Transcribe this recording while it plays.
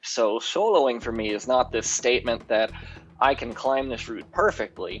So soloing for me is not this statement that I can climb this route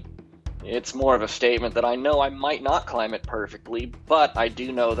perfectly. It's more of a statement that I know I might not climb it perfectly, but I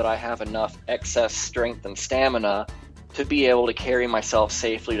do know that I have enough excess strength and stamina to be able to carry myself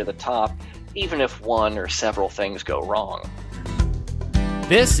safely to the top, even if one or several things go wrong.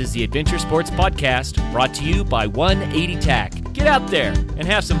 This is the Adventure Sports Podcast, brought to you by 180 TAC. Get out there and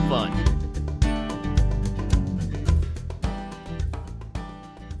have some fun.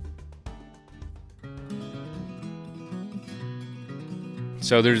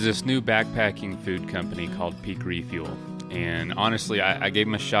 So there's this new backpacking food company called Peak Refuel, and honestly, I gave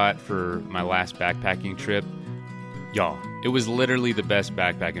them a shot for my last backpacking trip. Y'all, it was literally the best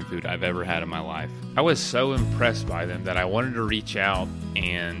backpacking food I've ever had in my life. I was so impressed by them that I wanted to reach out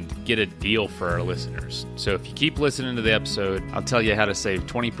and get a deal for our listeners. So if you keep listening to the episode, I'll tell you how to save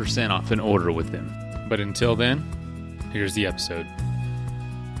 20% off an order with them. But until then, here's the episode.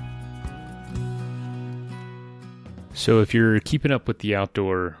 So if you're keeping up with the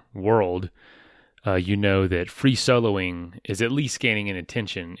outdoor world, you know that free soloing is at least gaining in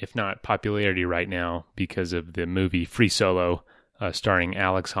attention, if not popularity right now, because of the movie Free Solo, starring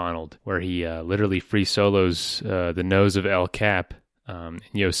Alex Honnold, where he literally free solos the nose of El Cap in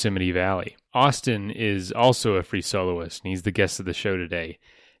Yosemite Valley. Austin is also a free soloist, and he's the guest of the show today.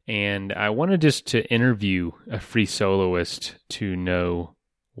 And I wanted just to interview a free soloist to know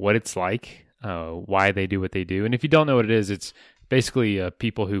what it's like, why they do what they do. And if you don't know what it is, it's basically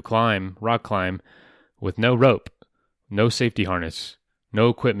people who rock climb, with no rope, no safety harness, no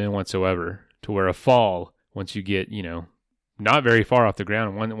equipment whatsoever, to where a fall, once you get, not very far off the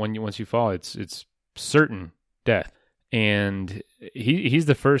ground, once you fall, it's certain death. And he's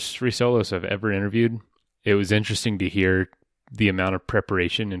the first free soloist I've ever interviewed. It was interesting to hear the amount of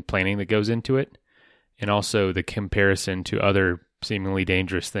preparation and planning that goes into it, and also the comparison to other seemingly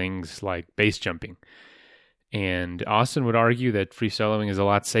dangerous things like base jumping. And Austin would argue that free soloing is a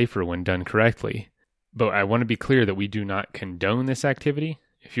lot safer when done correctly. But I want to be clear that we do not condone this activity.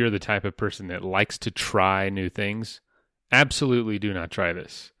 If you're the type of person that likes to try new things, absolutely do not try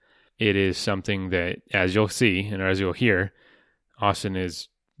this. It is something that, as you'll see and as you'll hear, Austin is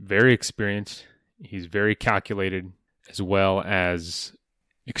very experienced. He's very calculated, as well as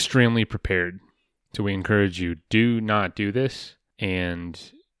extremely prepared. So we encourage you, do not do this. And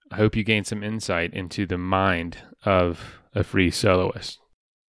I hope you gain some insight into the mind of a free soloist.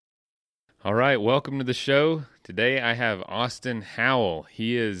 All right, welcome to the show. Today I have Austin Howell.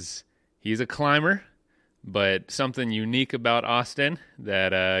 He's a climber, but something unique about Austin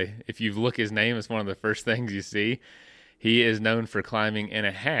that if you look his name, it's one of the first things you see. He is known for climbing in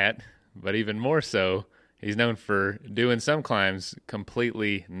a hat, but even more so, he's known for doing some climbs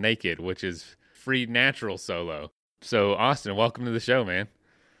completely naked, which is free natural solo. So, Austin, welcome to the show, man.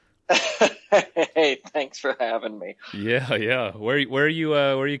 Hey, thanks for having me. Yeah. Where are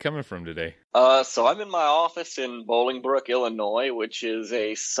you coming from today? So I'm in my office in Bolingbrook, Illinois, which is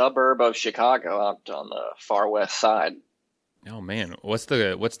a suburb of Chicago, out on the far west side. Oh man, what's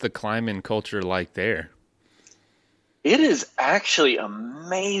the climbing culture like there? It is actually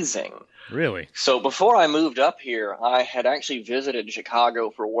amazing. Really? So before I moved up here, I had actually visited Chicago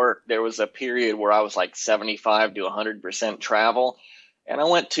for work. There was a period where I was like 75 to 100% travel. And I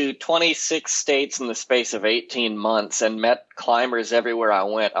went to 26 states in the space of 18 months and met climbers everywhere I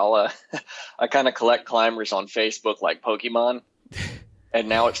went. I kind of collect climbers on Facebook like Pokemon. And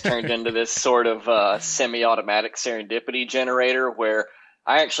now it's turned into this sort of semi-automatic serendipity generator where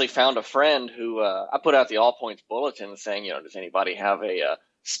I actually found a friend who I put out the All Points Bulletin saying, does anybody have a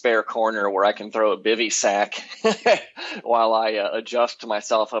spare corner where I can throw a bivy sack while I adjust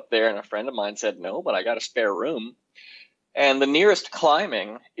myself up there? And a friend of mine said, no, but I got a spare room. And the nearest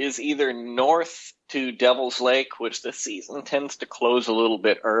climbing is either north to Devil's Lake, which the season tends to close a little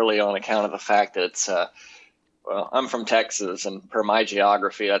bit early on account of the fact that it's, I'm from Texas, and per my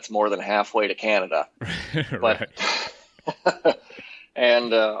geography, that's more than halfway to Canada. Right.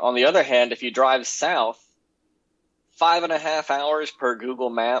 And on the other hand, if you drive south, 5.5 hours per Google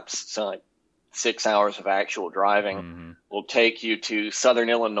Maps, so like 6 hours of actual driving, will take you to southern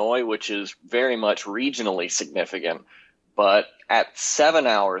Illinois, which is very much regionally significant. But at 7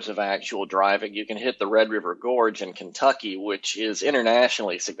 hours of actual driving, you can hit the Red River Gorge in Kentucky, which is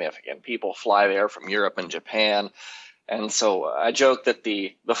internationally significant. People fly there from Europe and Japan. And so I joke that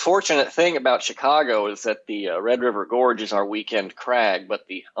the fortunate thing about Chicago is that the Red River Gorge is our weekend crag. But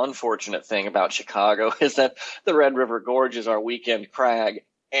the unfortunate thing about Chicago is that the Red River Gorge is our weekend crag,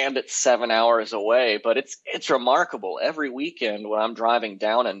 and it's 7 hours away. But it's remarkable. Every weekend when I'm driving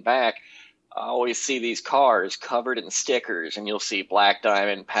down and back, I always see these cars covered in stickers, and you'll see Black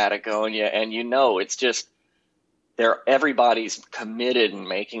Diamond, Patagonia, and it's just everybody's committed in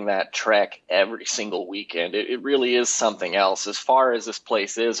making that trek every single weekend. It really is something else. As far as this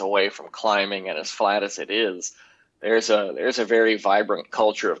place is away from climbing and as flat as it is, there's a very vibrant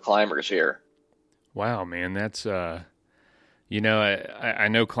culture of climbers here. Wow, man, that's I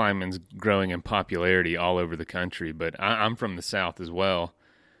know climbing's growing in popularity all over the country, but I'm from the South as well.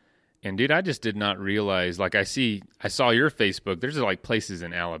 And dude, I just did not realize, like I saw your Facebook, there's like places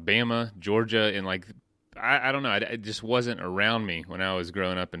in Alabama, Georgia, and like, I don't know, it just wasn't around me when I was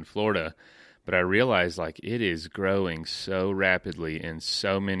growing up in Florida. But I realized like it is growing so rapidly in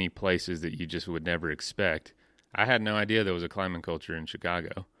so many places that you just would never expect. I had no idea there was a climbing culture in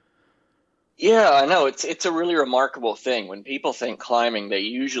Chicago. Yeah, I know. It's a really remarkable thing. When people think climbing, they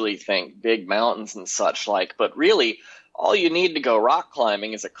usually think big mountains and such like, but really all you need to go rock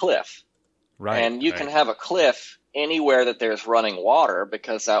climbing is a cliff. Right. And you can have a cliff anywhere that there's running water,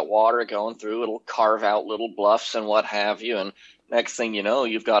 because that water going through, it'll carve out little bluffs and what have you. And next thing you know,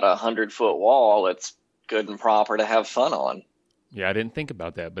 you've got 100-foot wall that's good and proper to have fun on. Yeah, I didn't think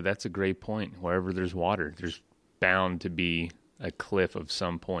about that, but that's a great point. Wherever there's water, there's bound to be a cliff of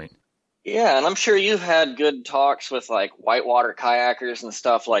some point. Yeah, and I'm sure you've had good talks with like whitewater kayakers and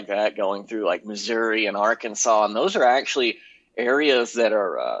stuff like that going through like Missouri and Arkansas, and those are actually areas that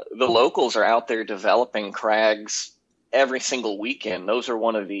are the locals are out there developing crags every single weekend. Those are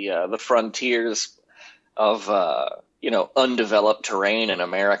one of the frontiers of undeveloped terrain in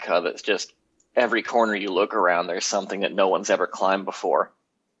America. That's just every corner you look around, there's something that no one's ever climbed before.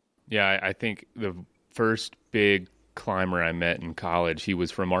 Yeah, I think the first big climber I met in college, he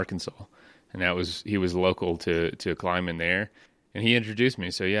was from Arkansas, and he was local to climbing there, and he introduced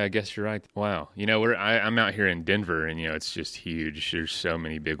me. So yeah, I guess you're right. Wow, I'm out here in Denver, and it's just huge. There's so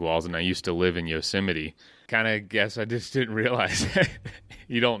many big walls, and I used to live in Yosemite. Kind of guess I just didn't realize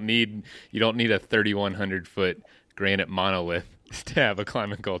you don't need a 3,100 foot granite monolith to have a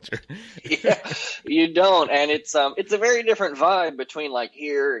climbing culture. Yeah, you don't. And it's a very different vibe between like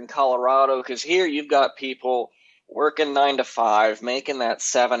here in Colorado, because here you've got people working 9 to 5, making that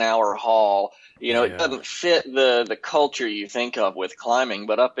 7-hour haul. It doesn't fit the culture you think of with climbing.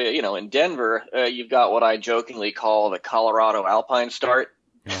 But up, in Denver, you've got what I jokingly call the Colorado Alpine Start.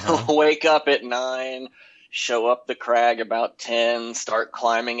 Uh-huh. Wake up at 9, show up the crag about 10, start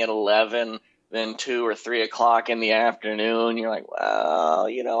climbing at 11. Then 2 or 3 o'clock in the afternoon, you're like, well,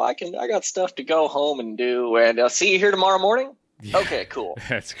 I got stuff to go home and do, and I'll see you here tomorrow morning. Yeah, okay, cool.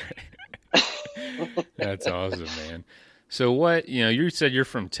 That's great. That's awesome, man. So what, you said you're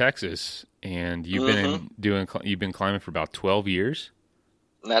from Texas, and you've been climbing for about 12 years?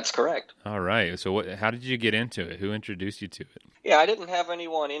 That's correct. All right. So how did you get into it? Who introduced you to it? Yeah, I didn't have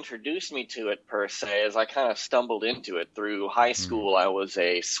anyone introduce me to it per se, as I kind of stumbled into it. Through high school, I was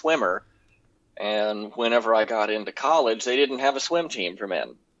a swimmer. And whenever I got into college, they didn't have a swim team for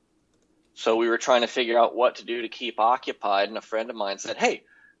men. So we were trying to figure out what to do to keep occupied. And a friend of mine said, hey,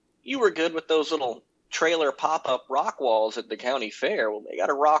 you were good with those little trailer pop-up rock walls at the county fair. Well, they got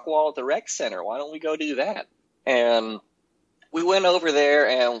a rock wall at the rec center. Why don't we go do that? And we went over there,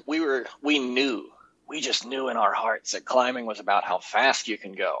 and we just knew in our hearts that climbing was about how fast you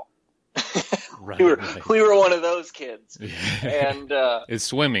can go. Right, we were one of those kids. And it's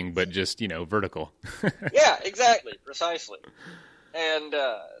swimming, but just vertical. Yeah, exactly, precisely. And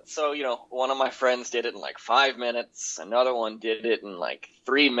so one of my friends did it in like 5 minutes, another one did it in like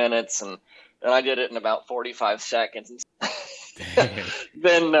 3 minutes, and then I did it in about 45 seconds.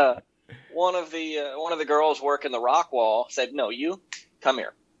 Then one of the girls working the rock wall said, no, you come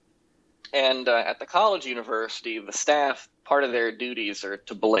here. And at the college university, the staff, part of their duties are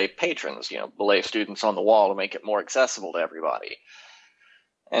to belay patrons, belay students on the wall to make it more accessible to everybody.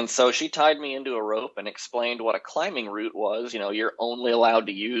 And so she tied me into a rope and explained what a climbing route was. You're only allowed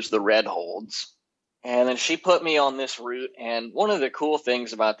to use the red holds. And then she put me on this route. And one of the cool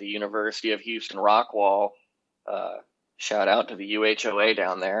things about the University of Houston rock wall, shout out to the UHOA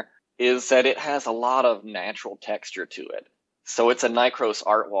down there, is that it has a lot of natural texture to it. So it's a Nycros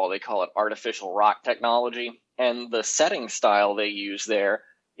art wall. They call it artificial rock technology. And the setting style they use there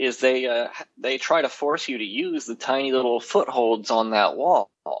is they try to force you to use the tiny little footholds on that wall.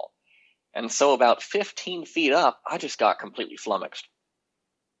 And so about 15 feet up, I just got completely flummoxed.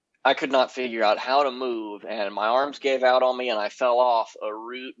 I could not figure out how to move, and my arms gave out on me, and I fell off a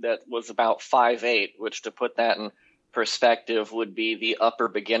route that was about 5'8", which, to put that in perspective, would be the upper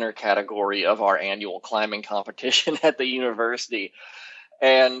beginner category of our annual climbing competition at the university.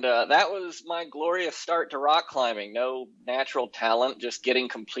 And that was my glorious start to rock climbing. No natural talent, just getting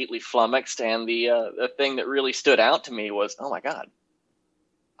completely flummoxed. And the thing that really stood out to me was, oh my God,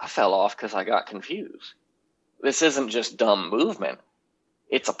 I fell off because I got confused. This isn't just dumb movement.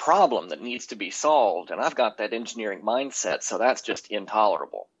 It's a problem that needs to be solved. And I've got that engineering mindset, so that's just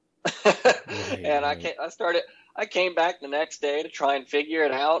intolerable. And I came back the next day to try and figure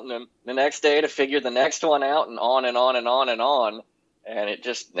it out, and then the next day to figure the next one out, and on and on and on and on. And it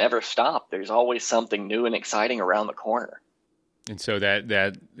just never stopped. There's always something new and exciting around the corner. And so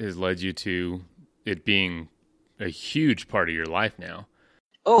that has led you to it being a huge part of your life now.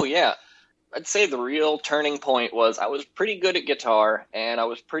 Oh, yeah. I'd say the real turning point was I was pretty good at guitar and I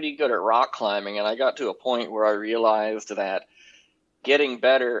was pretty good at rock climbing. And I got to a point where I realized that getting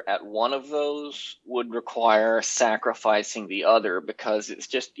better at one of those would require sacrificing the other, because it's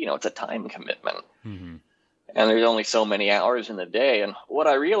just, it's a time commitment. Mm-hmm. And there's only so many hours in the day. And what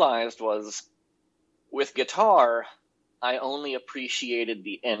I realized was with guitar, I only appreciated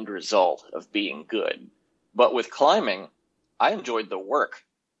the end result of being good. But with climbing, I enjoyed the work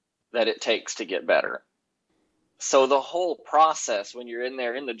that it takes to get better. So the whole process, when you're in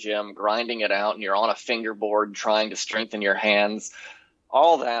there in the gym, grinding it out, and you're on a fingerboard trying to strengthen your hands,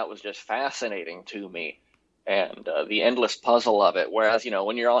 all that was just fascinating to me. And the endless puzzle of it. Whereas,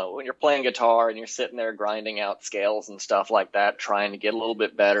 when you're playing guitar and you're sitting there grinding out scales and stuff like that, trying to get a little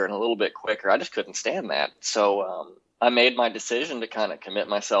bit better and a little bit quicker, I just couldn't stand that. So I made my decision to kind of commit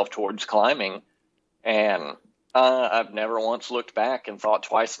myself towards climbing, and I've never once looked back and thought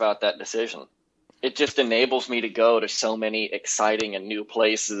twice about that decision. It just enables me to go to so many exciting and new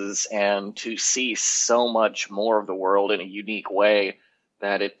places and to see so much more of the world in a unique way,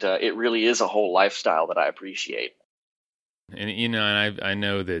 that it really is a whole lifestyle that I appreciate. And and I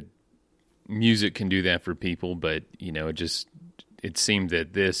know that music can do that for people, but it seemed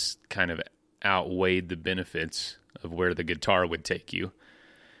that this kind of outweighed the benefits of where the guitar would take you.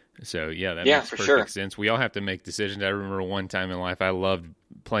 So that makes perfect sense. We all have to make decisions. I remember one time in life I loved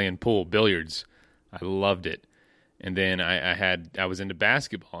playing pool, billiards. I loved it. And then I was into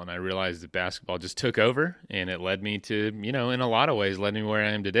basketball, and I realized that basketball just took over, and it led me to, in a lot of ways, led me where I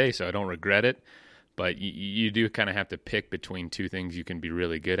am today. So I don't regret it, but you do kind of have to pick between two things you can be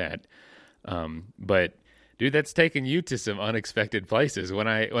really good at. But dude, that's taken you to some unexpected places. When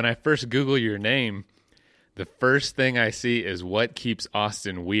I first Google your name, the first thing I see is what keeps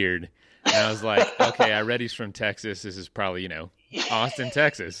Austin weird. And I was like, okay, I read he's from Texas. This is probably, Austin,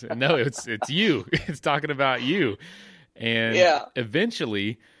 Texas. No, it's you. It's talking about you. And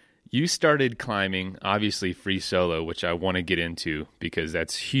eventually you started climbing, obviously free solo, which I want to get into because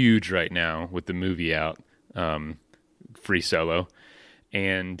that's huge right now with the movie out, free solo.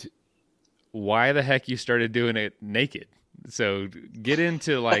 And why the heck you started doing it naked? So get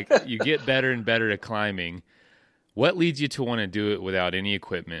into you get better and better at climbing. What leads you to want to do it without any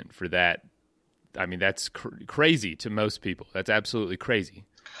equipment for that? I mean, that's crazy to most people. That's absolutely crazy.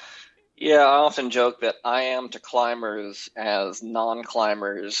 Yeah, I often joke that I am to climbers as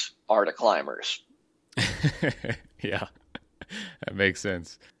non-climbers are to climbers. Yeah, that makes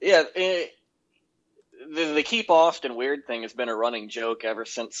sense. Yeah, the Keep Austin Weird thing has been a running joke ever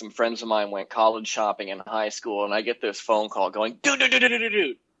since some friends of mine went college shopping in high school, and I get this phone call going,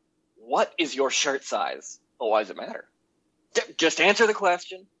 dude, what is your shirt size? Oh, why does it matter? Just answer the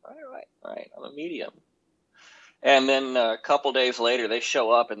question. All right, I'm a medium. And then a couple days later, they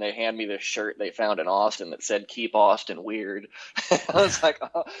show up and they hand me this shirt they found in Austin that said Keep Austin Weird. I was like,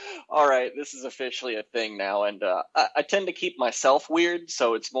 oh, all right, this is officially a thing now. And I tend to keep myself weird,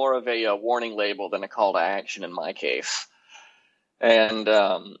 so it's more of a warning label than a call to action in my case. And,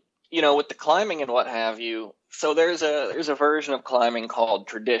 with the climbing and what have you, so there's a version of climbing called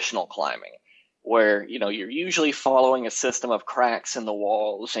traditional climbing, where, you're usually following a system of cracks in the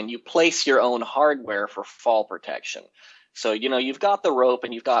walls and you place your own hardware for fall protection. So, you've got the rope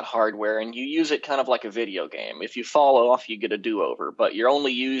and you've got hardware and you use it kind of like a video game. If you fall off, you get a do-over, but you're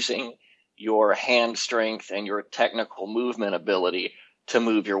only using your hand strength and your technical movement ability to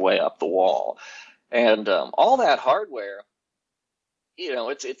move your way up the wall. And all that hardware,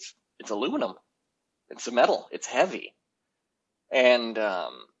 it's aluminum. It's a metal. It's heavy. And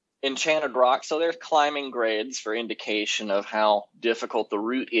Enchanted Rock, so there's climbing grades for indication of how difficult the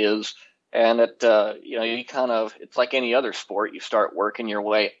route is, and that you kind of, it's like any other sport, you start working your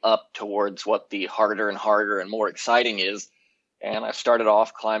way up towards what the harder and harder and more exciting is. And I started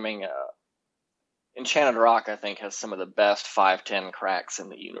off climbing Enchanted Rock, I think, has some of the best 510 cracks in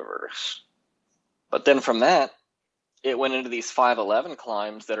the universe. But then from that, it went into these 511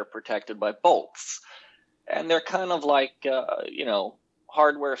 climbs that are protected by bolts, and they're kind of like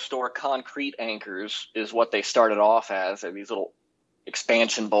hardware store concrete anchors is what they started off as. They're these little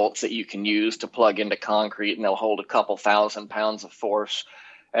expansion bolts that you can use to plug into concrete, and they'll hold a couple 1,000 pounds of force.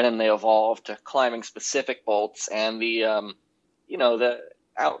 And then they evolved to climbing specific bolts. And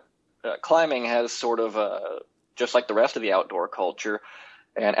climbing has sort of just like the rest of the outdoor culture.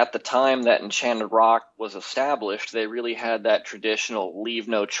 And at the time that Enchanted Rock was established, they really had that traditional leave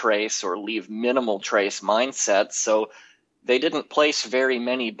no trace or leave minimal trace mindset. So they didn't place very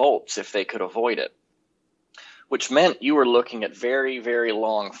many bolts if they could avoid it, which meant you were looking at very, very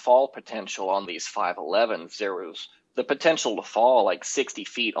long fall potential on these 511s. There was the potential to fall like 60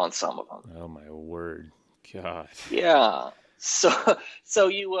 feet on some of them. Oh, my word. God. Yeah. So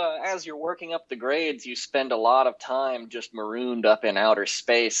you, as you're working up the grades, you spend a lot of time just marooned up in outer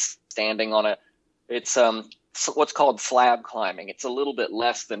space, standing on it's what's called slab climbing. It's a little bit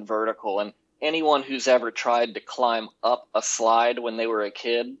less than vertical. And anyone who's ever tried to climb up a slide when they were a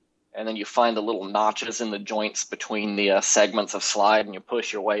kid, and then you find the little notches in the joints between the segments of slide and you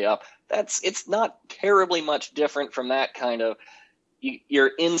push your way up, it's not terribly much different from that kind of, you're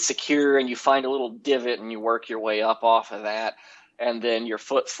insecure and you find a little divot and you work your way up off of that, and then your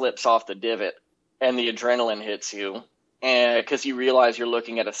foot slips off the divot and the adrenaline hits you, and because you realize you're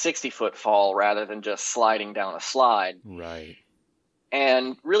looking at a 60-foot fall rather than just sliding down a slide. Right.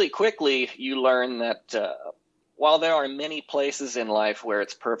 And really quickly you learn that while there are many places in life where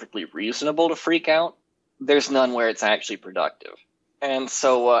it's perfectly reasonable to freak out, there's none where it's actually productive. And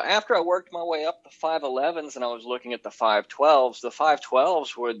so after I worked my way up the 511s and I was looking at the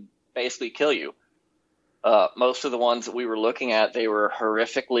 512s would basically kill you. Most of the ones that we were looking at, they were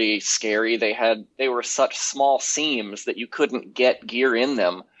horrifically scary. They were such small seams that you couldn't get gear in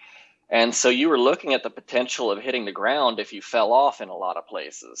them. And so you were looking at the potential of hitting the ground if you fell off in a lot of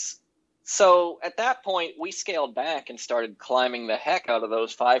places. So at that point, we scaled back and started climbing the heck out of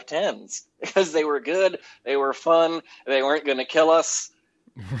those 510s because they were good, they were fun, they weren't going to kill us.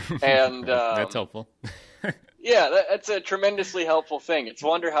 And that's helpful. Yeah, that's a tremendously helpful thing. It's a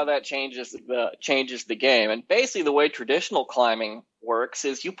wonder how that changes the game. And basically the way traditional climbing works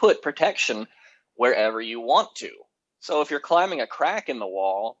is you put protection wherever you want to. So if you're climbing a crack in the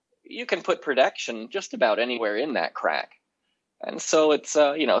wall, you can put protection just about anywhere in that crack. And so it's,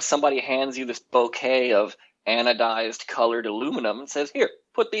 somebody hands you this bouquet of anodized colored aluminum and says, here,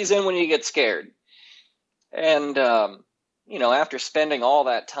 put these in when you get scared. And, after spending all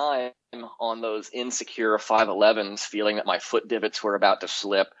that time on those insecure 511s, feeling that my foot divots were about to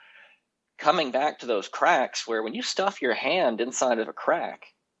slip, coming back to those cracks where when you stuff your hand inside of a crack,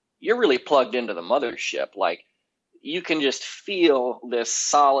 you're really plugged into the mothership. Like, you can just feel this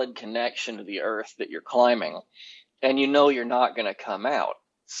solid connection to the earth that you're climbing. And you're not going to come out.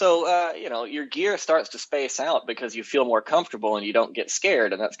 So, your gear starts to space out because you feel more comfortable and you don't get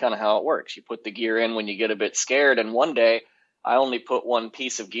scared. And that's kind of how it works. You put the gear in when you get a bit scared. And one day, I only put one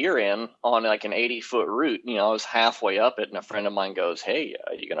piece of gear in on like an 80-foot route. I was halfway up it, and a friend of mine goes, hey,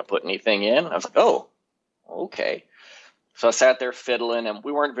 are you going to put anything in? I was like, oh, okay. So I sat there fiddling, and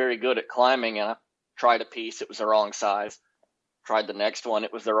we weren't very good at climbing. And I tried a piece. It was the wrong size. Tried the next one.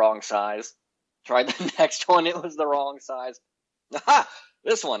 It was the wrong size. Tried the next one, it was the wrong size. Aha!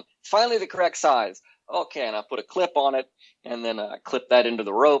 This one, it's finally the correct size. Okay, and I put a clip on it, and then I clipped that into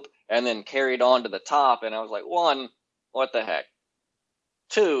the rope, and then carried on to the top, and I was like, 1, what the heck?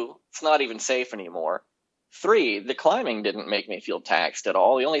 2, it's not even safe anymore. 3, the climbing didn't make me feel taxed at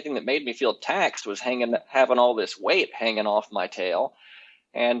all. The only thing that made me feel taxed was having all this weight hanging off my tail,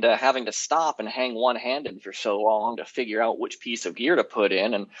 and having to stop and hang one-handed for so long to figure out which piece of gear to put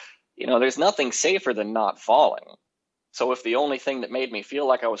in, and there's nothing safer than not falling. So if the only thing that made me feel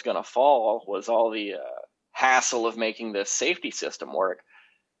like I was going to fall was all the hassle of making this safety system work,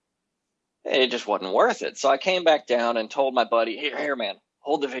 it just wasn't worth it. So I came back down and told my buddy, here, man,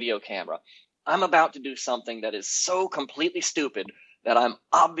 hold the video camera. I'm about to do something that is so completely stupid that I'm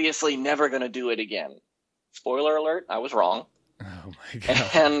obviously never going to do it again. Spoiler alert, I was wrong. Oh my God.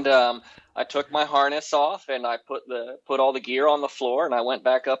 And I took my harness off and I put all the gear on the floor and I went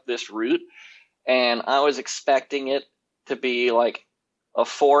back up this route, and I was expecting it to be like a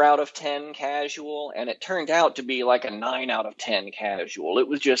 4 out of 10 casual, and it turned out to be like a 9 out of 10 casual. It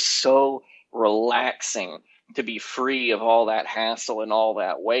was just so relaxing to be free of all that hassle and all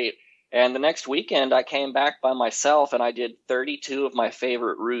that weight. And the next weekend I came back by myself and I did 32 of my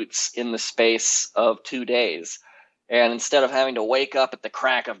favorite routes in the space of 2 days. And instead of having to wake up at the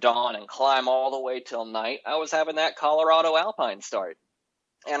crack of dawn and climb all the way till night, I was having that Colorado Alpine start.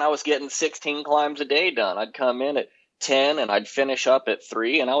 And I was getting 16 climbs a day done. I'd come in at 10 and I'd finish up at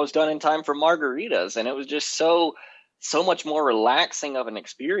 3, and I was done in time for margaritas. And it was just so so much more relaxing of an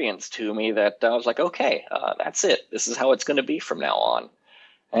experience to me that I was like, okay, that's it. This is how it's going to be from now on.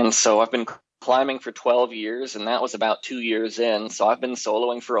 And so I've been climbing for 12 years, and that was about 2 years in. So I've been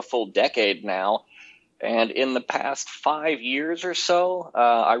soloing for a full decade now. And in the past 5 years or so,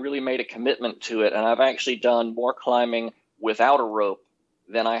 I really made a commitment to it. And I've actually done more climbing without a rope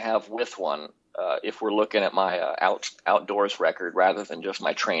than I have with one, if we're looking at my outdoors record rather than just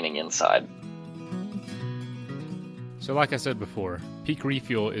my training inside. So like I said before, Peak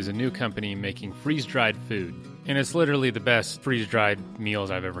Refuel is a new company making freeze-dried food. And it's literally the best freeze-dried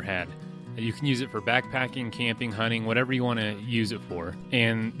meals I've ever had. You can use it for backpacking, camping, hunting, whatever you want to use it for.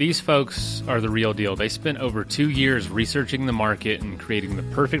 And these folks are the real deal. They spent over 2 years researching the market and creating the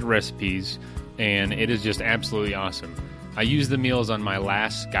perfect recipes, and it is just absolutely awesome. I used the meals on my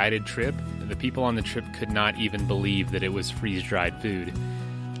last guided trip. The people on the trip could not even believe that it was freeze-dried food.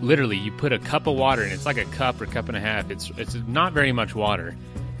 Literally, you put a cup of water in, it's like a cup or cup and a half. It's not very much water,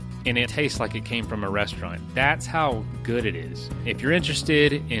 and it tastes like it came from a restaurant. That's how good it is. If you're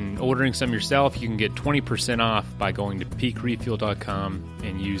interested in ordering some yourself, you can get 20% off by going to peakrefuel.com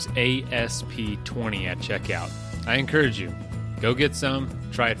and use ASP20 at checkout. I encourage you, go get some,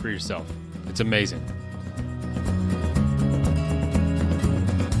 try it for yourself. It's amazing.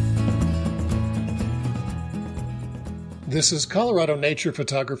 This is Colorado nature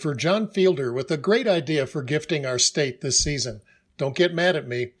photographer John Fielder with a great idea for gifting our state this season. Don't get mad at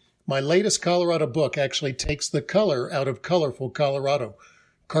me. My latest Colorado book actually takes the color out of colorful Colorado.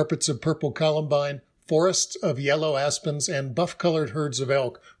 Carpets of purple columbine, forests of yellow aspens, and buff-colored herds of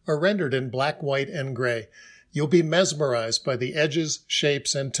elk are rendered in black, white, and gray. You'll be mesmerized by the edges,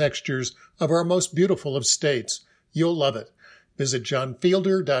 shapes, and textures of our most beautiful of states. You'll love it. Visit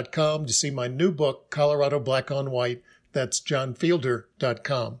johnfielder.com to see my new book, Colorado Black on White. That's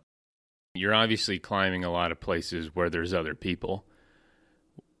johnfielder.com. You're obviously climbing a lot of places where there's other people.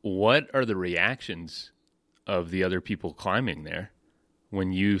 What are the reactions of the other people climbing there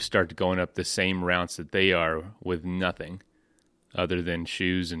when you start going up the same routes that they are with nothing other than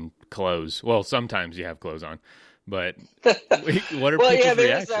shoes and clothes? Well, sometimes you have clothes on, but what are people's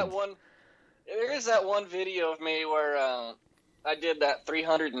reactions? There is that one video of me where I did that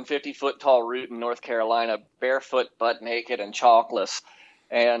 350-foot tall route in North Carolina, barefoot, butt naked, and chalkless.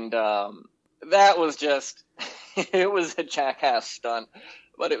 And that was just, it was a jackass stunt,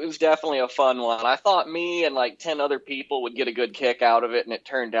 but it was definitely a fun one. I thought me and like 10 other people would get a good kick out of it, and it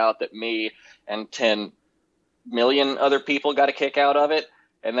turned out that me and 10 million other people got a kick out of it.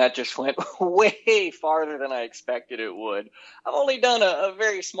 And that just went way farther than I expected it would. I've only done a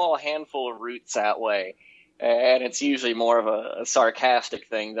very small handful of routes that way. And it's usually more of a sarcastic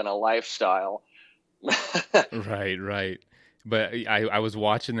thing than a lifestyle. Right. But I was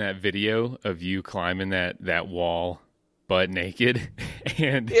watching that video of you climbing that wall butt naked,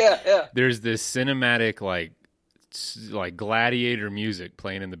 and yeah. There's this cinematic like gladiator music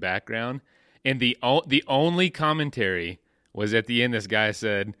playing in the background, and the only commentary was at the end. This guy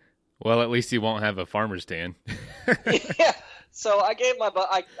said, "Well, at least he won't have a farmer's tan." Yeah. So I gave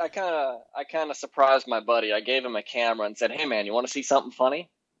I kind of surprised my buddy. I gave him a camera and said, "Hey man, you want to see something funny?"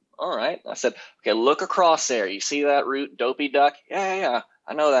 All right. I said, "Okay, look across there. You see that route, Dopey Duck?" Yeah.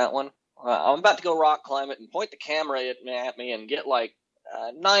 I know that one. I'm about to go rock climb it, and point the camera at me and get like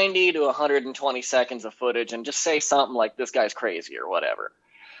 90 to 120 seconds of footage and just say something like, "This guy's crazy," or whatever.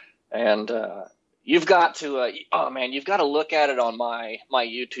 And you've got to, you've got to look at it on my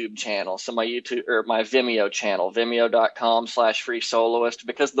YouTube channel. So my Vimeo channel, vimeo.com/freesoloist,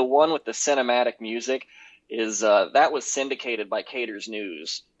 because the one with the cinematic music is, that was syndicated by Cater's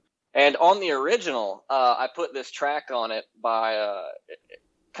News. And on the original, I put this track on it by,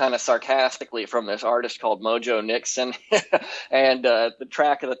 kind of sarcastically, from this artist called Mojo Nixon. And,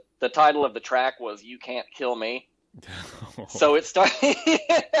 the title of the track was "You Can't Kill Me." So it starts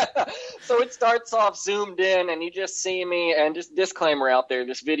off zoomed in, and you just see me. And just disclaimer out there: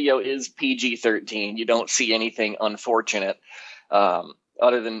 this video is PG-13. You don't see anything unfortunate,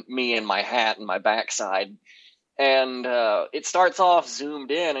 other than me and my hat and my backside. And it starts off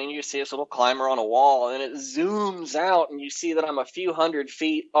zoomed in, and you see this little climber on a wall, and it zooms out, and you see that I'm a few hundred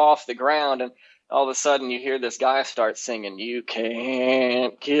feet off the ground, and all of a sudden you hear this guy start singing, "You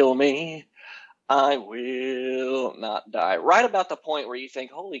can't kill me, I will not die." Right about the point where you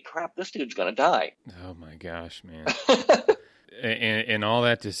think, holy crap, this dude's going to die. Oh my gosh, man. and all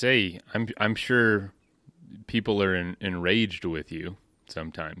that to say, I'm sure people are enraged with you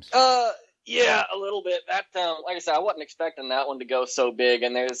sometimes. Yeah, a little bit. That, like I said, I wasn't expecting that one to go so big.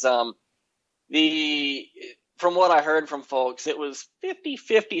 And there's from what I heard from folks, it was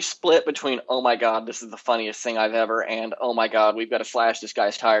 50-50 split between, oh my God, this is the funniest thing I've ever, and oh my God, we've got to slash this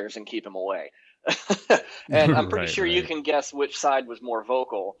guy's tires and keep him away. And I'm pretty sure you can guess which side was more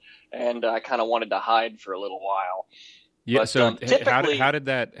vocal, and I kind of wanted to hide for a little while. Yeah. But, so typically, how did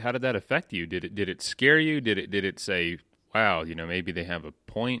that affect you? Did it scare you? Did it say, wow, maybe they have a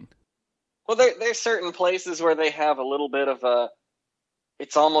point? Well, there's certain places where they have a little bit of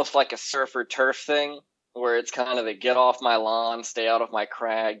it's almost like a surfer turf thing, where it's kind of the get off my lawn, stay out of my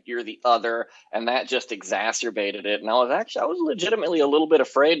crag, you're the other, and that just exacerbated it. And I was legitimately a little bit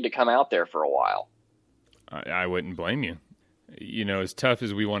afraid to come out there for a while. I wouldn't blame you. As tough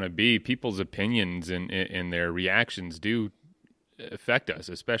as we want to be, people's opinions and their reactions do affect us,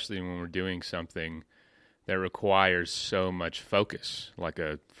 especially when we're doing something that requires so much focus, like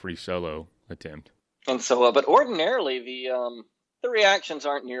a free solo attempt. And so, but ordinarily the reactions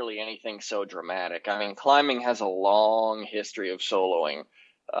aren't nearly anything so dramatic. I mean, climbing has a long history of soloing.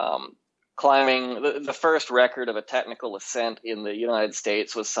 Climbing, the first record of a technical ascent in the United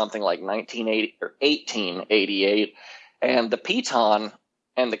States was something like 1888, and the piton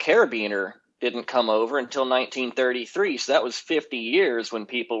and the carabiner didn't come over until 1933. So that was 50 years when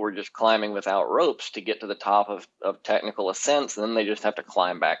people were just climbing without ropes to get to the top of technical ascents, and then they just have to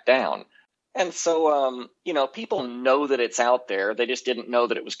climb back down. And so, people know that it's out there. They just didn't know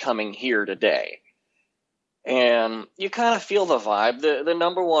that it was coming here today. And you kind of feel the vibe. The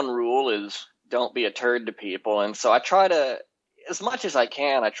number one rule is don't be a turd to people. And so I try to, as much as I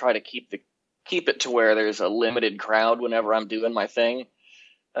can, I try to keep it to where there's a limited crowd whenever I'm doing my thing.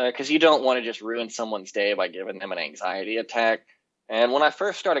 Because you don't want to just ruin someone's day by giving them an anxiety attack. And when I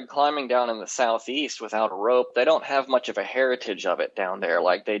first started climbing down in the southeast without a rope, they don't have much of a heritage of it down there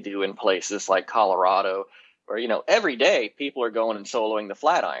like they do in places like Colorado, where, every day people are going and soloing the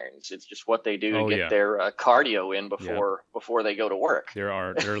Flatirons. It's just what they do to get their cardio in before they go to work. There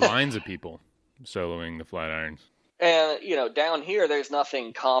are lines of people soloing the Flatirons. And, down here, there's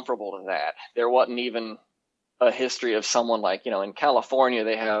nothing comparable to that. There wasn't even a history of someone like, in California,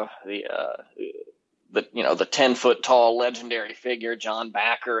 they have the 10-foot tall legendary figure, John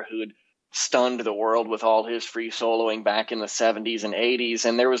Backer, who'd stunned the world with all his free soloing back in the 70s and 80s.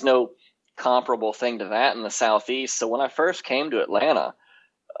 And there was no comparable thing to that in the Southeast. So when I first came to Atlanta,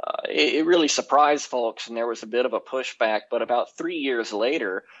 it really surprised folks, and there was a bit of a pushback. But about 3 years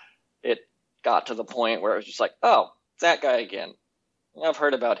later, it got to the point where it was just like, oh, it's that guy again. I've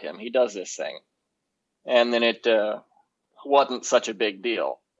heard about him. He does this thing. And then it wasn't such a big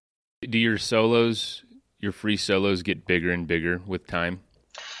deal. Do your free solos get bigger and bigger with time?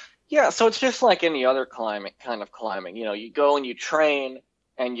 Yeah, so it's just like any other kind of climbing. You go and you train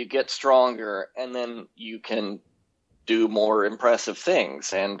and you get stronger, and then you can do more impressive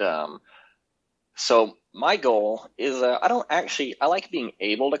things. And so my goal is I like being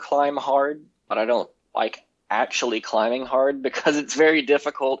able to climb hard, but I don't like actually climbing hard because it's very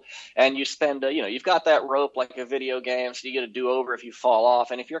difficult, and you spend you've got that rope like a video game, so you get a do-over if you fall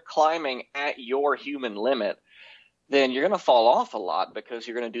off. And if you're climbing at your human limit, then you're going to fall off a lot because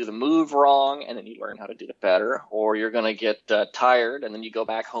you're going to do the move wrong, and then you learn how to do it better, or you're going to get tired, and then you go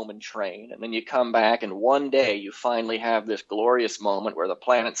back home and train, and then you come back, and one day you finally have this glorious moment where the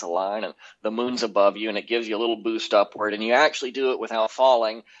planets align and the moon's above you, and it gives you a little boost upward, and you actually do it without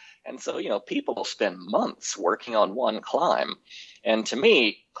falling. And so, people will spend months working on one climb. And to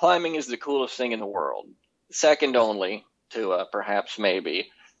me, climbing is the coolest thing in the world. Second only to perhaps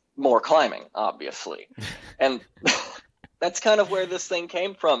maybe more climbing, obviously. And that's kind of where this thing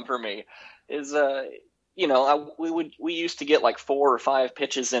came from for me is, we used to get like 4 or 5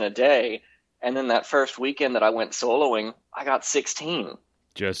 pitches in a day. And then that first weekend that I went soloing, I got 16.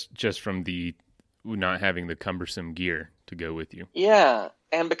 Just from the not having the cumbersome gear to go with you. Yeah.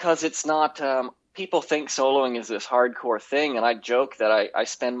 And because it's not, people think soloing is this hardcore thing, and I joke that I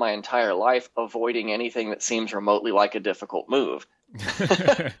spend my entire life avoiding anything that seems remotely like a difficult move.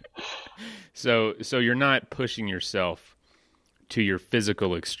 So you're not pushing yourself to your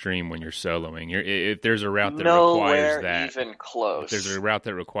physical extreme when you're soloing. If there's a route that requires that, even close. If there's a route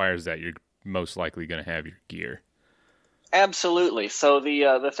that requires that, you're most likely going to have your gear. Absolutely. So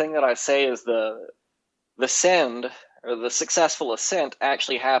the thing that I say is the send, or the successful ascent,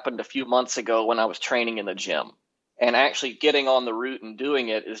 actually happened a few months ago when I was training in the gym. And actually getting on the route and doing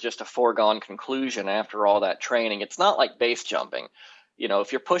it is just a foregone conclusion after all that training. It's not like base jumping.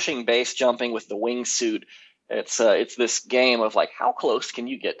 If you're pushing base jumping with the wingsuit, it's this game of like, how close can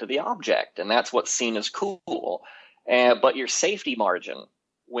you get to the object? And that's what's seen as cool. But your safety margin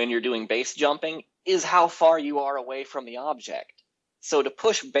when you're doing base jumping is how far you are away from the object. So to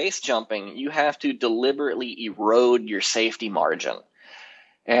push base jumping, you have to deliberately erode your safety margin.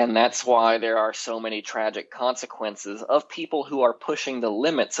 And that's why there are so many tragic consequences of people who are pushing the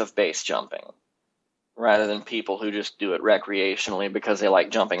limits of base jumping, rather than people who just do it recreationally because they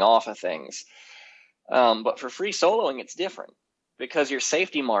like jumping off of things. But for free soloing, it's different, because your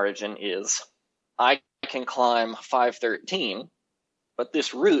safety margin is, I can climb 513, but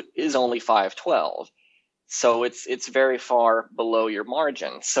this route is only 512. So it's very far below your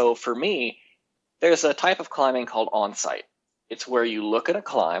margin. So for me, there's a type of climbing called on-site. It's where you look at a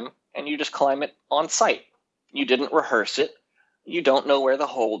climb and you just climb it on site. You didn't rehearse it. You don't know where the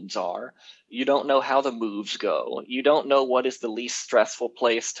holds are. You don't know how the moves go. You don't know what is the least stressful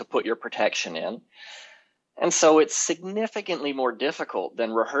place to put your protection in. And so it's significantly more difficult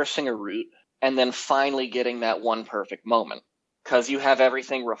than rehearsing a route and then finally getting that one perfect moment, because you have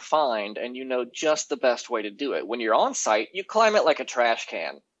everything refined and you know just the best way to do it. When you're on site, you climb it like a trash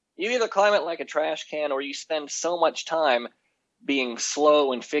can. You either climb it like a trash can or you spend so much time being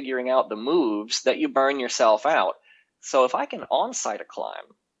slow and figuring out the moves that you burn yourself out. So if I can on-site a climb,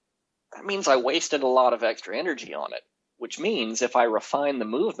 that means I wasted a lot of extra energy on it, which means if I refine the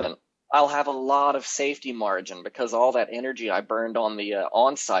movement, I'll have a lot of safety margin, because all that energy I burned on the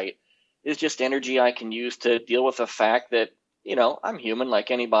on-site is just energy I can use to deal with the fact that, I'm human like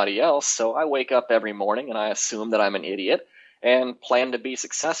anybody else. So I wake up every morning and I assume that I'm an idiot and plan to be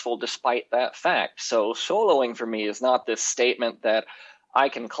successful despite that fact. So soloing for me is not this statement that I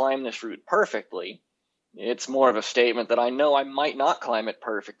can climb this route perfectly. It's more of a statement that I know I might not climb it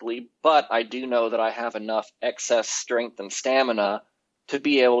perfectly, but I do know that I have enough excess strength and stamina to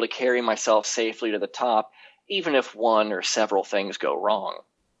be able to carry myself safely to the top, even if one or several things go wrong.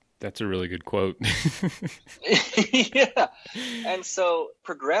 That's a really good quote. Yeah. And so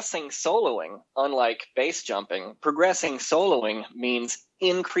progressing soloing, unlike base jumping, progressing soloing means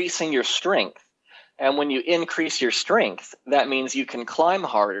increasing your strength. And when you increase your strength, that means you can climb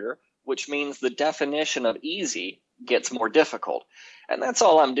harder, which means the definition of easy gets more difficult. And that's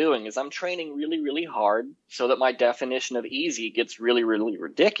all I'm doing, is I'm training really, really hard so that my definition of easy gets really, really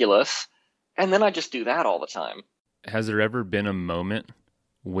ridiculous. And then I just do that all the time. Has there ever been a moment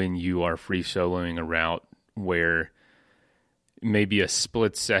when you are free soloing a route where maybe a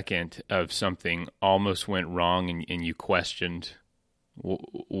split second of something almost went wrong and you questioned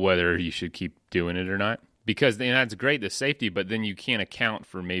whether you should keep doing it or not? Because that's great, the safety, but then you can't account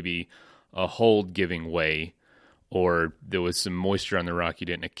for maybe a hold giving way, or there was some moisture on the rock you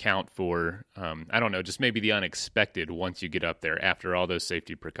didn't account for. I don't know, just maybe the unexpected once you get up there after all those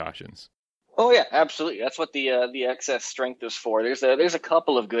safety precautions. Oh yeah, absolutely. That's what the excess strength is for. There's a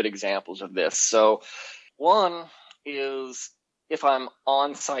couple of good examples of this. So one is if I'm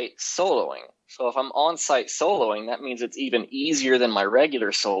on-site soloing. So if I'm on-site soloing, that means it's even easier than my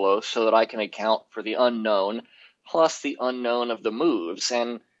regular solo, so that I can account for the unknown plus the unknown of the moves.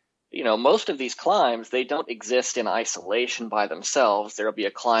 And most of these climbs, they don't exist in isolation by themselves. There'll be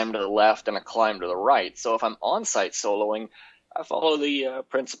a climb to the left and a climb to the right. So if I'm on-site soloing, I follow the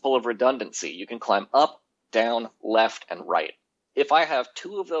principle of redundancy. You can climb up, down, left, and right. If I have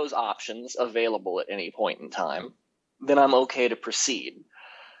two of those options available at any point in time, then I'm okay to proceed.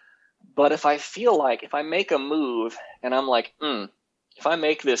 But if I feel like, if I make a move and I'm like, if I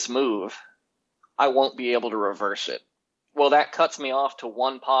make this move, I won't be able to reverse it. Well, that cuts me off to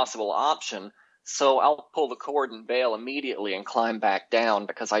one possible option, so I'll pull the cord and bail immediately and climb back down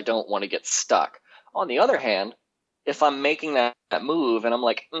because I don't want to get stuck. On the other hand, if I'm making that move and I'm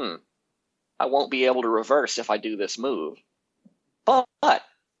like, I won't be able to reverse if I do this move. But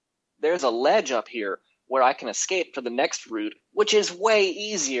there's a ledge up here where I can escape to the next route, which is way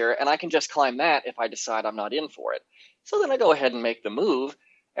easier, and I can just climb that if I decide I'm not in for it. So then I go ahead and make the move,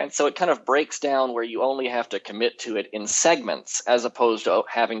 and so it kind of breaks down where you only have to commit to it in segments as opposed to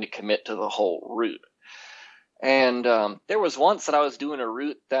having to commit to the whole route. And there was once that I was doing a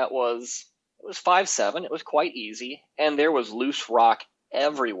route that was 5.7. It was quite easy, and there was loose rock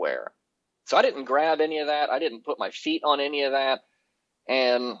everywhere. So I didn't grab any of that. I didn't put my feet on any of that,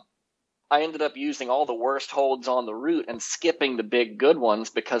 and I ended up using all the worst holds on the route and skipping the big good ones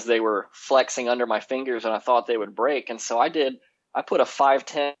because they were flexing under my fingers and I thought they would break. And so I put a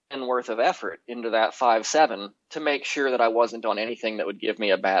 5.10 worth of effort into that 5.7 to make sure that I wasn't on anything that would give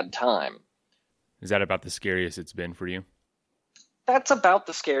me a bad time. Is that about the scariest it's been for you? That's about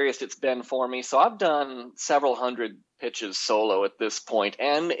the scariest it's been for me. So I've done several hundred pitches solo at this point,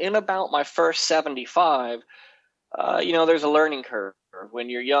 and in about my first 75, there's a learning curve. When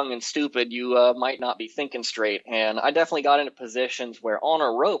you're young and stupid, you might not be thinking straight, and I definitely got into positions where on a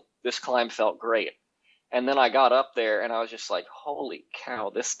rope, this climb felt great. And then I got up there and I was just like, holy cow,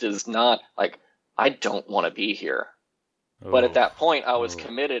 this does not, like, I don't want to be here. But at that point, I was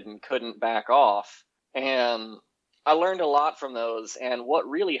committed and couldn't back off. And I learned a lot from those. And what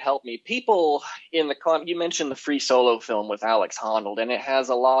really helped me, people in the you mentioned the Free Solo film with Alex Honnold, and it has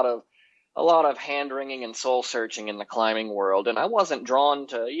a lot of hand-wringing and soul-searching in the climbing world. And I wasn't drawn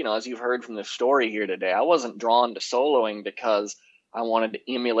to, as you've heard from the story here today, I wasn't drawn to soloing because I wanted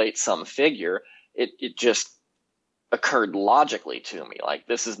to emulate some figure. It just occurred logically to me. Like,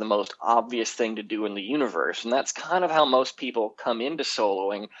 this is the most obvious thing to do in the universe. And that's kind of how most people come into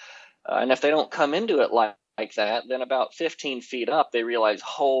soloing. And if they don't come into it like that, then about 15 feet up, they realize,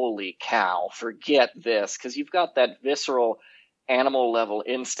 holy cow, forget this. Because you've got that visceral animal level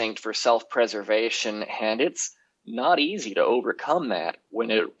instinct for self-preservation, and it's not easy to overcome that when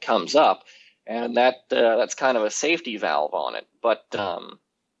it comes up. And that's kind of a safety valve on it. But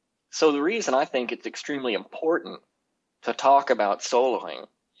so the reason I think it's extremely important to talk about soloing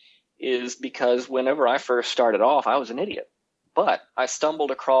is because whenever I first started off, I was an idiot. But I stumbled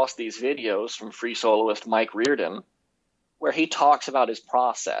across these videos from free soloist Mike Reardon where he talks about his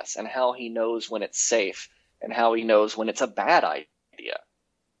process and how he knows when it's safe and how he knows when it's a bad idea.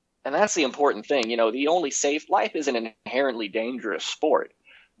 And that's the important thing. The only safe life is an inherently dangerous sport.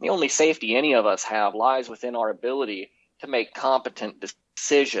 The only safety any of us have lies within our ability to make competent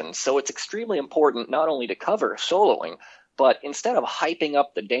decisions. So it's extremely important not only to cover soloing, but instead of hyping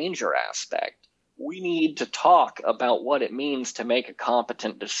up the danger aspect, we need to talk about what it means to make a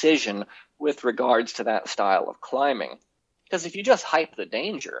competent decision with regards to that style of climbing. Because if you just hype the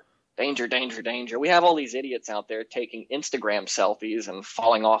danger, we have all these idiots out there taking Instagram selfies and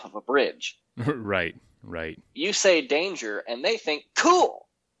falling off of a bridge. Right. You say danger, and they think cool,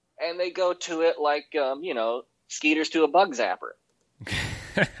 and they go to it like, skeeters to a bug zapper.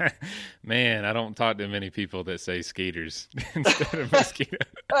 Man, I don't talk to many people that say skeeters instead of mosquito.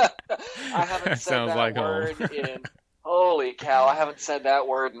 I haven't said that word in, holy cow, I haven't said that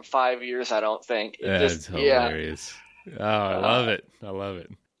word in 5 years, I don't think. That's hilarious. Yeah. Oh, I love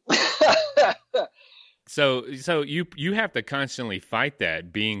it. So you have to constantly fight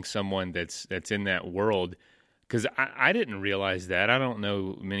that, being someone that's in that world, because I didn't realize that. I don't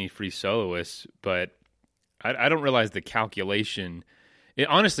know many free soloists, but I don't realize the calculation.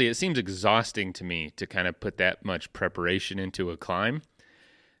 Honestly, it seems exhausting to me to kind of put that much preparation into a climb.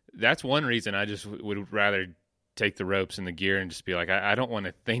 That's one reason I just would rather take the ropes and the gear and just be like, I don't want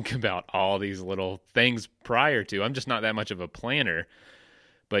to think about all these little things prior to. I'm just not that much of a planner.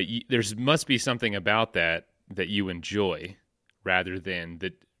 But there must be something about that you enjoy, rather than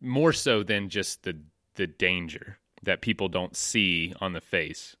more so than just the danger that people don't see on the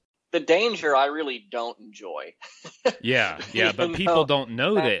face. The danger I really don't enjoy. Yeah, but people don't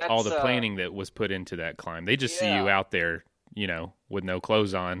know that all the planning that was put into that climb. They just see you out there, with no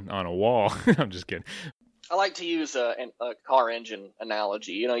clothes on a wall. I'm just kidding. I like to use a car engine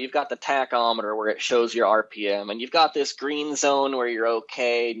analogy. You've got the tachometer where it shows your RPM, and you've got this green zone where you're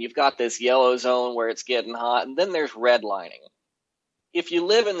okay, and you've got this yellow zone where it's getting hot, and then there's redlining. If you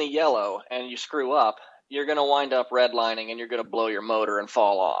live in the yellow and you screw up, you're going to wind up redlining and you're going to blow your motor and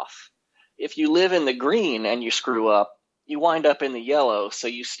fall off. If you live in the green and you screw up, you wind up in the yellow, so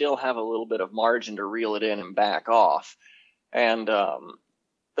you still have a little bit of margin to reel it in and back off. And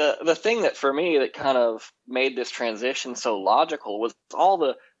the thing that for me that kind of made this transition so logical was all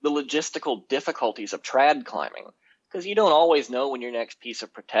the logistical difficulties of trad climbing. Because you don't always know when your next piece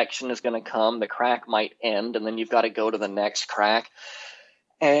of protection is going to come. The crack might end, and then you've got to go to the next crack.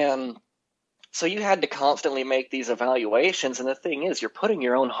 And so you had to constantly make these evaluations, and the thing is, you're putting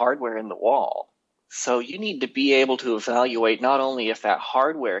your own hardware in the wall. So you need to be able to evaluate not only if that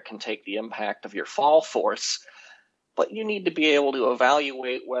hardware can take the impact of your fall force, but you need to be able to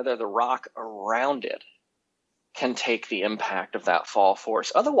evaluate whether the rock around it can take the impact of that fall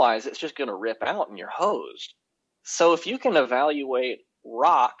force. Otherwise, it's just going to rip out and you're hosed. So if you can evaluate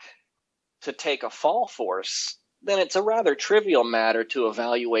rock to take a fall force, then it's a rather trivial matter to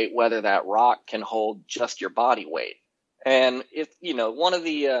evaluate whether that rock can hold just your body weight. And if, one of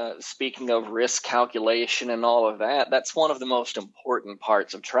the, speaking of risk calculation and all of that, that's one of the most important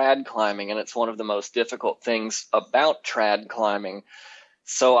parts of trad climbing, and it's one of the most difficult things about trad climbing.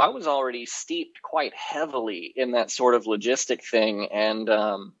 So I was already steeped quite heavily in that sort of logistic thing. And,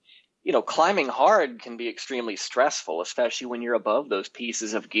 climbing hard can be extremely stressful, especially when you're above those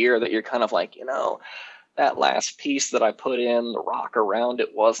pieces of gear that you're kind of like, that last piece that I put in, the rock around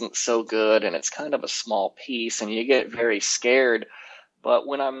it wasn't so good, and it's kind of a small piece, and you get very scared. But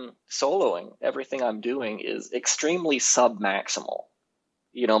when I'm soloing, everything I'm doing is extremely sub-maximal.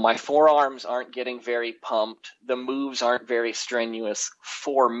 My forearms aren't getting very pumped. The moves aren't very strenuous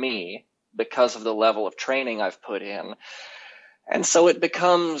for me because of the level of training I've put in. And so it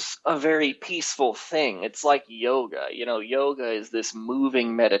becomes a very peaceful thing. It's like yoga. Yoga is this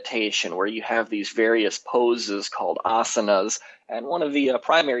moving meditation where you have these various poses called asanas. And one of the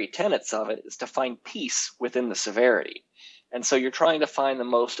primary tenets of it is to find peace within the severity. And so you're trying to find the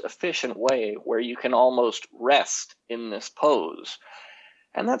most efficient way where you can almost rest in this pose.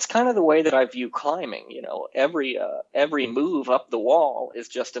 And that's kind of the way that I view climbing. Every move up the wall is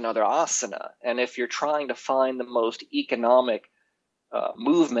just another asana. And if you're trying to find the most economic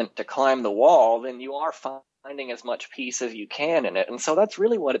movement to climb the wall, then you are finding as much peace as you can in it. And so that's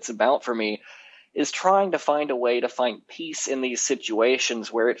really what it's about for me, is trying to find a way to find peace in these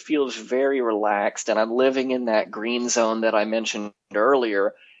situations where it feels very relaxed and I'm living in that green zone that I mentioned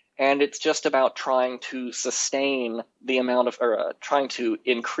earlier. And it's just about trying to sustain the amount of, trying to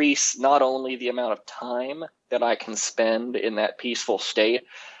increase not only the amount of time that I can spend in that peaceful state,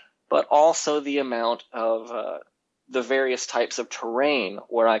 but also the amount of the various types of terrain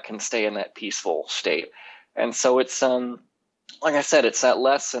where I can stay in that peaceful state. And so it's, like I said, it's that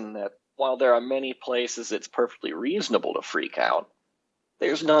lesson that while there are many places it's perfectly reasonable to freak out,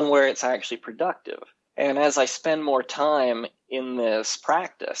 there's none where it's actually productive. And as I spend more time in this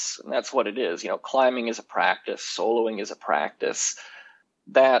practice, and that's what it is, climbing is a practice, soloing is a practice,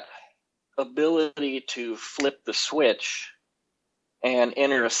 that ability to flip the switch and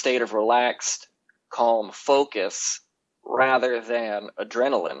enter a state of relaxed, calm focus rather than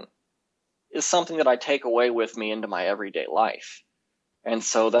adrenaline is something that I take away with me into my everyday life. And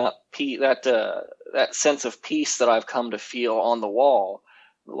so that sense of peace that I've come to feel on the wall,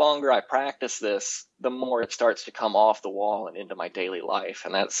 the longer I practice this, the more it starts to come off the wall and into my daily life.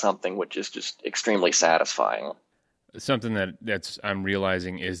 And that's something which is just extremely satisfying. Something that's I'm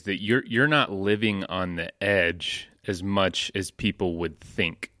realizing is that you're not living on the edge as much as people would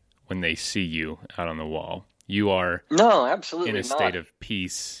think when they see you out on the wall. You are no, absolutely in a not. state of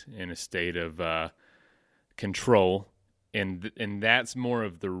peace, in a state of control, and that's more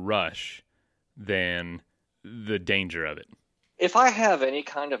of the rush than the danger of it. If I have any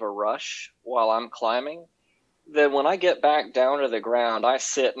kind of a rush while I'm climbing, then when I get back down to the ground, I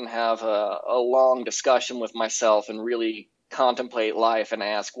sit and have a long discussion with myself and really contemplate life and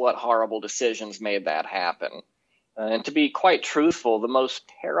ask what horrible decisions made that happen. And to be quite truthful, the most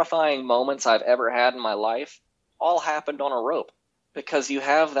terrifying moments I've ever had in my life all happened on a rope, because you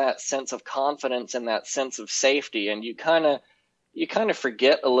have that sense of confidence and that sense of safety, and you kind of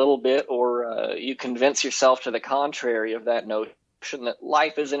forget a little bit, or you convince yourself to the contrary of that notion that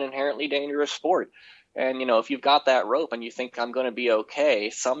life is an inherently dangerous sport. And, if you've got that rope and you think I'm going to be okay,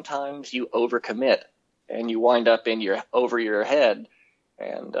 sometimes you overcommit and you wind up over your head.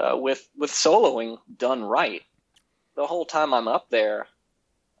 And with soloing done right, the whole time I'm up there,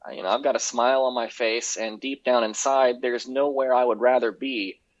 I've got a smile on my face, and deep down inside, there's nowhere I would rather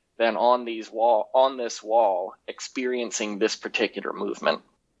be than on this wall, experiencing this particular movement.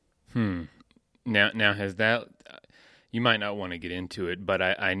 Now has that? You might not want to get into it, but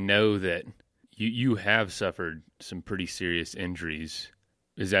I know that you have suffered some pretty serious injuries.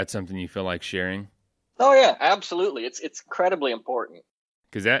 Is that something you feel like sharing? Oh yeah, absolutely. It's incredibly important.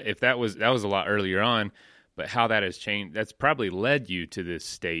 Because that was a lot earlier on, but how that has changed, that's probably led you to this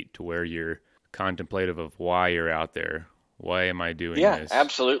state to where you're contemplative of why you're out there. Why am I doing this? Yeah,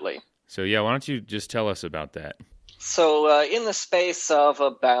 absolutely. So yeah, why don't you just tell us about that? So in the space of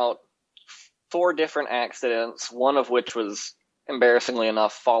about 4 different accidents, one of which was, embarrassingly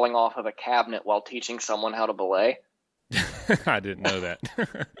enough, falling off of a cabinet while teaching someone how to belay. I didn't know that.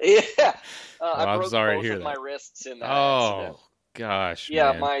 Yeah. I broke both of my wrists in that accident. Gosh,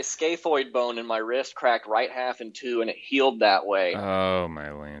 yeah, man. My scaphoid bone in my wrist cracked right half in two, and it healed that way. Oh, my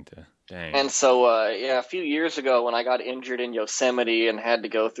Lanta. Dang. And so, a few years ago when I got injured in Yosemite and had to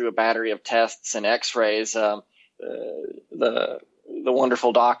go through a battery of tests and x-rays, the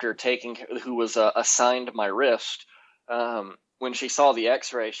wonderful doctor who was assigned my wrist, when she saw the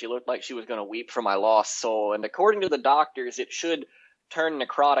x-ray, she looked like she was going to weep for my lost soul. And according to the doctors, it should turn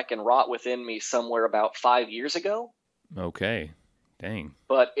necrotic and rot within me somewhere about 5 years ago. Okay. Dang.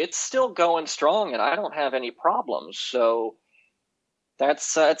 But it's still going strong, and I don't have any problems. So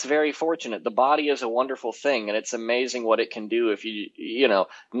that's very fortunate. The body is a wonderful thing, and it's amazing what it can do if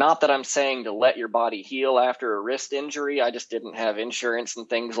not that I'm saying to let your body heal after a wrist injury. I just didn't have insurance and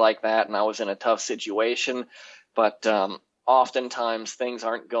things like that, and I was in a tough situation. But oftentimes things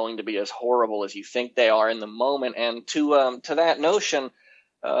aren't going to be as horrible as you think they are in the moment. And to that notion,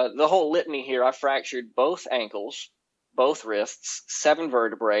 the whole litany here, I fractured both ankles, both wrists, 7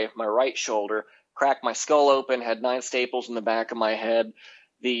 vertebrae, my right shoulder, cracked my skull open, had 9 staples in the back of my head.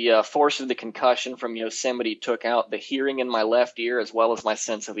 The force of the concussion from Yosemite took out the hearing in my left ear as well as my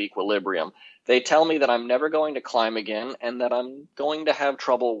sense of equilibrium. They tell me that I'm never going to climb again and that I'm going to have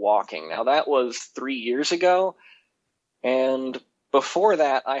trouble walking. Now, that was 3 years ago, and before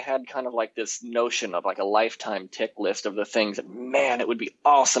that, I had kind of like this notion of like a lifetime tick list of the things that, man, it would be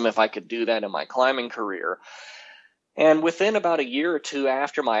awesome if I could do that in my climbing career. And within about a year or two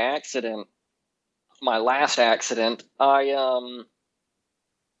after my accident, my last accident, I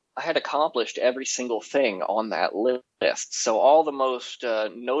had accomplished every single thing on that list. So all the most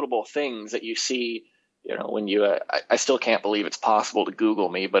notable things that you see, when you, I still can't believe it's possible to Google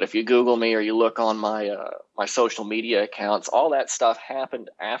me, but if you Google me or you look on my my social media accounts, all that stuff happened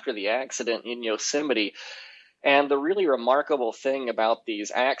after the accident in Yosemite. And the really remarkable thing about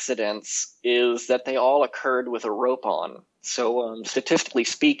these accidents is that they all occurred with a rope on. So statistically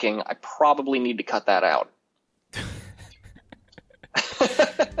speaking, I probably need to cut that out.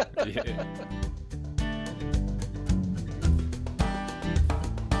 Yeah.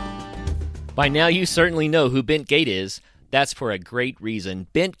 By now, you certainly know who Bent Gate is. That's for a great reason.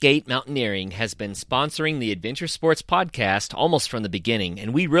 Bent Gate Mountaineering has been sponsoring the Adventure Sports Podcast almost from the beginning,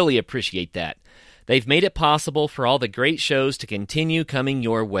 and we really appreciate that. They've made it possible for all the great shows to continue coming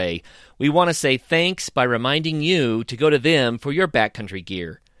your way. We want to say thanks by reminding you to go to them for your backcountry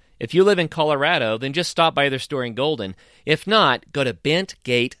gear. If you live in Colorado, then just stop by their store in Golden. If not, go to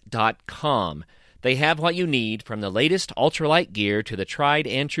bentgate.com. They have what you need, from the latest ultralight gear to the tried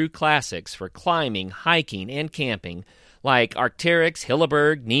and true classics for climbing, hiking, and camping, like Arc'teryx,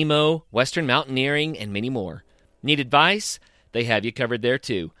 Hilleberg, Nemo, Western Mountaineering, and many more. Need advice? They have you covered there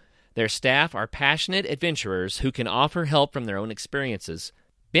too. Their staff are passionate adventurers who can offer help from their own experiences.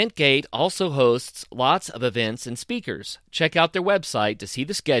 Bent Gate also hosts lots of events and speakers. Check out their website to see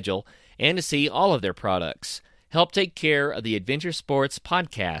the schedule and to see all of their products. Help take care of the Adventure Sports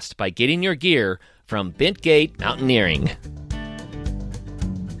Podcast by getting your gear from Bent Gate Mountaineering.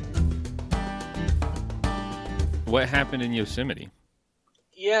 What happened in Yosemite?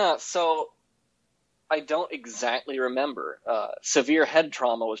 Yeah, so I don't exactly remember. Severe head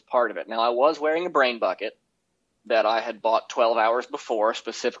trauma was part of it. Now, I was wearing a brain bucket that I had bought 12 hours before,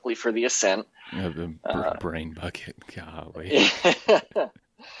 specifically for the ascent. The brain bucket, golly.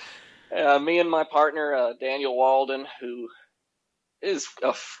 Me and my partner, Daniel Walden, who is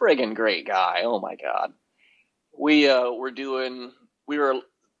a friggin' great guy. Oh my God. We were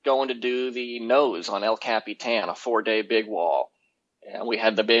going to do the nose on El Capitan, a 4-day big wall. And we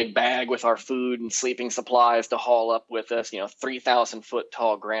had the big bag with our food and sleeping supplies to haul up with us, 3,000 foot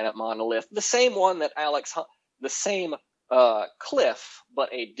tall granite monolith, the same one that the same cliff,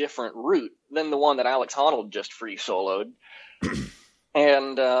 but a different route than the one that Alex Honnold just free soloed.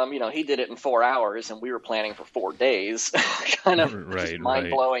 And, he did it in 4 hours, and we were planning for 4 days. Kind of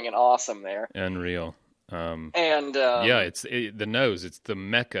mind-blowing and awesome there. Unreal. It's the nose. It's the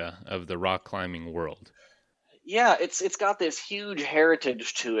mecca of the rock climbing world. Yeah, it's got this huge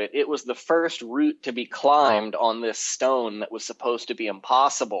heritage to it. It was the first route to be climbed on this stone that was supposed to be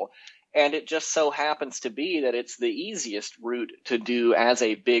impossible. And it just so happens to be that it's the easiest route to do as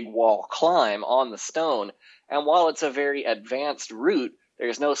a big wall climb on the stone. And while it's a very advanced route,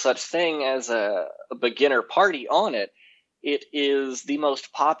 there's no such thing as a beginner party on it. It is the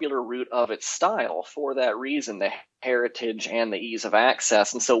most popular route of its style for that reason, the heritage and the ease of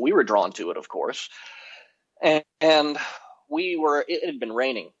access. And so we were drawn to it, of course. And it had been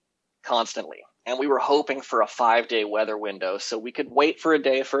raining constantly. And we were hoping for a 5-day weather window so we could wait for a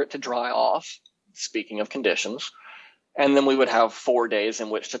day for it to dry off, speaking of conditions, and then we would have 4 days in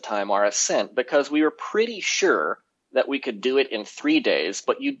which to time our ascent, because we were pretty sure that we could do it in 3 days,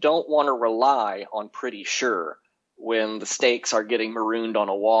 but you don't want to rely on pretty sure when the stakes are getting marooned on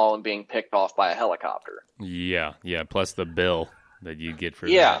a wall and being picked off by a helicopter. Yeah, plus the bill that you get for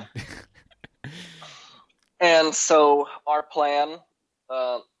that. And so our plan...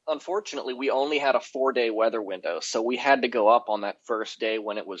 unfortunately, we only had a 4-day weather window, so we had to go up on that first day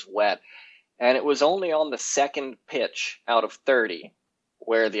when it was wet. And it was only on the second pitch out of 30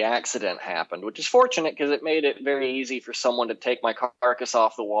 where the accident happened, which is fortunate because it made it very easy for someone to take my carcass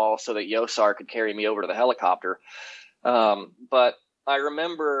off the wall so that Yosar could carry me over to the helicopter. But I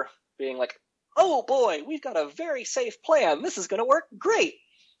remember being like, oh boy, we've got a very safe plan. This is going to work great.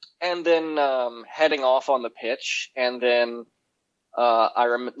 And then heading off on the pitch, and then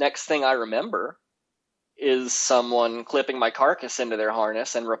next thing I remember is someone clipping my carcass into their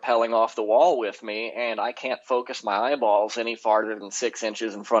harness and rappelling off the wall with me, and I can't focus my eyeballs any farther than 6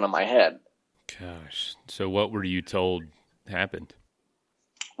 inches in front of my head. Gosh. So what were you told happened?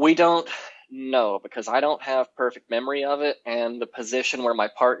 We don't know because I don't have perfect memory of it, and the position where my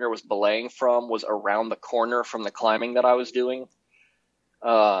partner was belaying from was around the corner from the climbing that I was doing.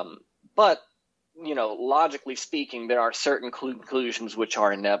 But, logically speaking, there are certain conclusions which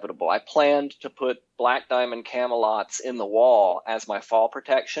are inevitable. I planned to put Black Diamond Camelots in the wall as my fall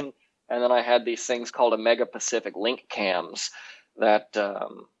protection, and then I had these things called Omega Pacific Link Cams that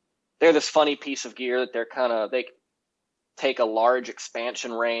they're this funny piece of gear that they take a large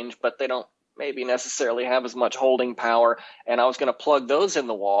expansion range, but they don't maybe necessarily have as much holding power. And I was going to plug those in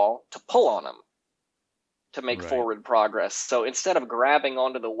the wall to pull on them to make forward progress. So instead of grabbing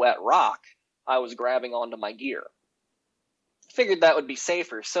onto the wet rock, I was grabbing onto my gear. Figured that would be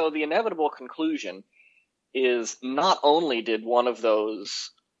safer. So the inevitable conclusion is not only did one of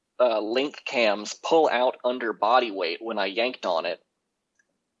those link cams pull out under body weight when I yanked on it,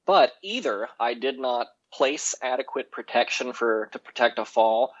 but either I did not place adequate protection to protect a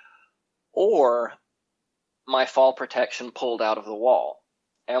fall, or my fall protection pulled out of the wall.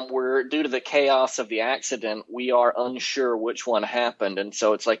 And due to the chaos of the accident, we are unsure which one happened. And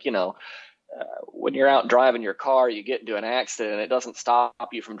so it's like, when you're out driving your car, you get into an accident, it doesn't stop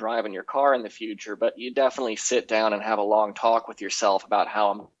you from driving your car in the future, but you definitely sit down and have a long talk with yourself about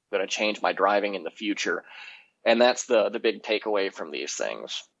how I'm going to change my driving in the future. And that's the big takeaway from these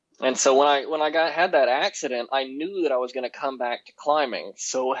things. And so when I had that accident, I knew that I was going to come back to climbing.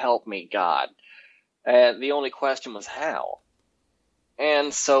 So help me God. The only question was how.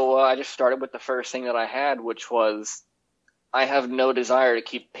 And so I just started with the first thing that I had, which was I have no desire to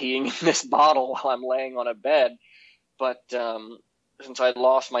keep peeing in this bottle while I'm laying on a bed. But since I'd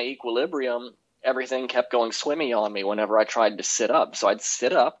lost my equilibrium, everything kept going swimmy on me whenever I tried to sit up. So I'd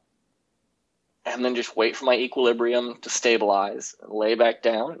sit up and then just wait for my equilibrium to stabilize, and lay back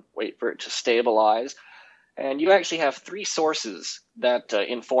down and wait for it to stabilize. And you actually have three sources that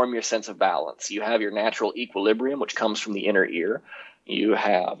inform your sense of balance. You have your natural equilibrium, which comes from the inner ear. You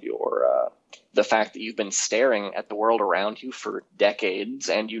have the fact that you've been staring at the world around you for decades,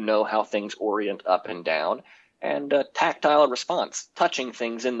 and you know how things orient up and down. And tactile response, touching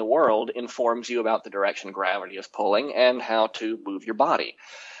things in the world, informs you about the direction gravity is pulling and how to move your body.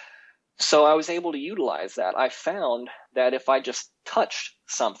 So I was able to utilize that. I found that if I just touched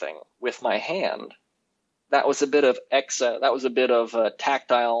something with my hand, that was a bit of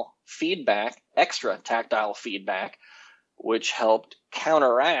tactile feedback, extra tactile feedback, which helped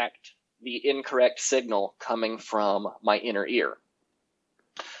counteract the incorrect signal coming from my inner ear.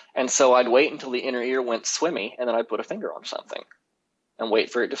 And so I'd wait until the inner ear went swimmy, and then I'd put a finger on something and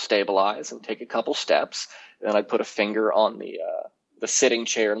wait for it to stabilize and take a couple steps. Then I'd put a finger on the sitting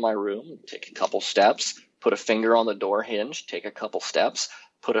chair in my room, take a couple steps, put a finger on the door hinge, take a couple steps,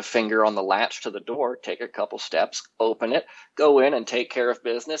 put a finger on the latch to the door, take a couple steps, open it, go in and take care of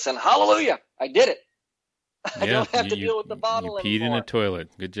business, and hallelujah, I did it. I don't have to deal with the bottle anymore. You peed in a toilet.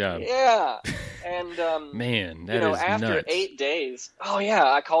 Good job. Yeah. And, man, that is after nuts. 8 days,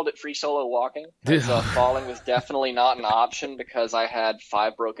 I called it free solo walking. Falling was definitely not an option because I had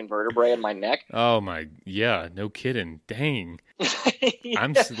 5 broken vertebrae in my neck. Oh my, yeah, no kidding. Dang. Yeah.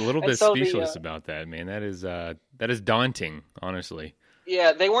 I'm a little bit speechless about that, man. That is daunting, honestly.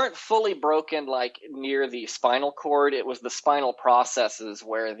 Yeah, they weren't fully broken like near the spinal cord. It was the spinal processes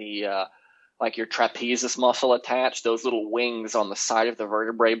where the like your trapezius muscle attached, those little wings on the side of the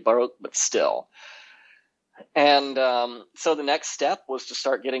vertebrae broke, but still. And so the next step was to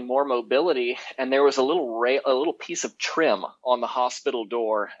start getting more mobility, and there was a little piece of trim on the hospital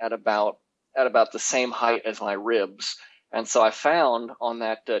door at about the same height as my ribs. And so I found on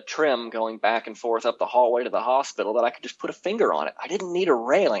that trim going back and forth up the hallway to the hospital that I could just put a finger on it. I didn't need a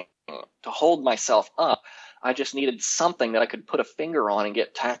railing to hold myself up. I just needed something that I could put a finger on and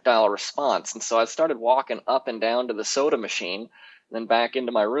get tactile response. And so I started walking up and down to the soda machine, then back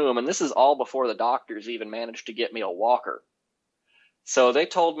into my room. And this is all before the doctors even managed to get me a walker. So they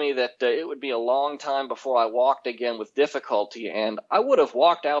told me that it would be a long time before I walked again with difficulty. And I would have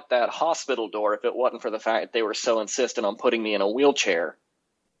walked out that hospital door if it wasn't for the fact that they were so insistent on putting me in a wheelchair.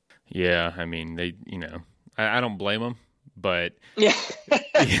 Yeah, I mean, I don't blame them, but yeah.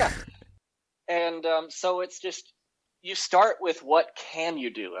 Yeah. And so it's just, you start with what can you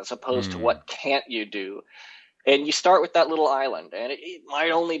do as opposed to what can't you do. And you start with that little island, and it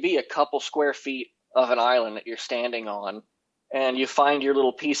might only be a couple square feet of an island that you're standing on. And you find your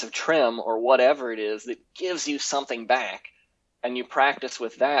little piece of trim or whatever it is that gives you something back. And you practice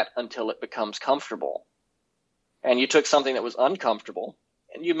with that until it becomes comfortable. And you took something that was uncomfortable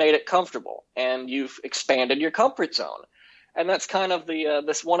and you made it comfortable. And you've expanded your comfort zone. And that's kind of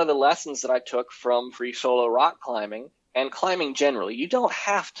this one of the lessons that I took from free solo rock climbing and climbing generally. You don't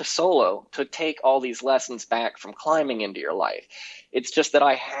have to solo to take all these lessons back from climbing into your life. It's just that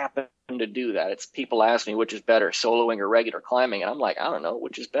I happen to do that. It's people ask me which is better, soloing or regular climbing, and I'm like, I don't know,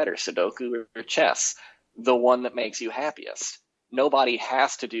 which is better, Sudoku or chess? The one that makes you happiest. Nobody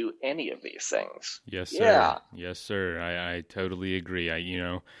has to do any of these things. Yes, sir. Yeah. Yes, sir. I totally agree.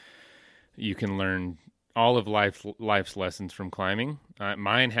 You can learn all of life's lessons from climbing.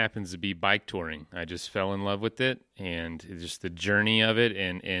 Mine happens to be bike touring. I just fell in love with it, and just the journey of it,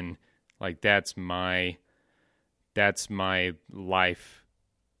 and like that's my life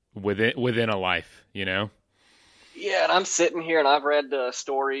within a life, you know? Yeah, and I'm sitting here and I've read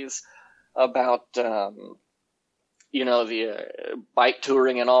stories about the bike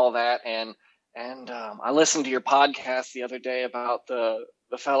touring and all that, and I listened to your podcast the other day about the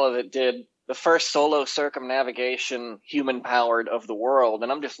fellow that did the first solo circumnavigation human-powered of the world,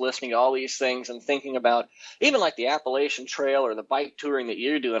 and I'm just listening to all these things and thinking about even like the Appalachian Trail or the bike touring that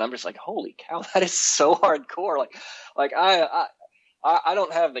you're doing. I'm just like, holy cow, that is so hardcore. Like I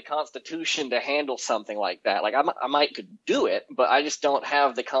don't have the constitution to handle something like that. Like I might could do it, but I just don't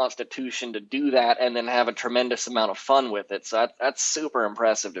have the constitution to do that and then have a tremendous amount of fun with it. So that's super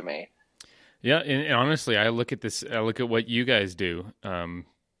impressive to me. Yeah, and honestly, I look at what you guys do,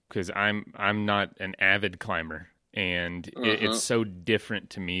 because I'm not an avid climber, and it's so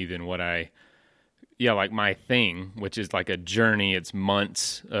different to me than what like my thing, which is like a journey. It's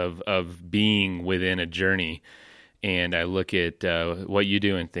months of being within a journey. And I look at what you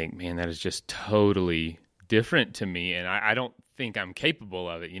do and think, man, that is just totally different to me. And I don't think I'm capable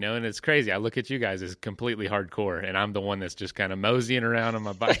of it, And it's crazy. I look at you guys as completely hardcore, and I'm the one that's just kind of moseying around on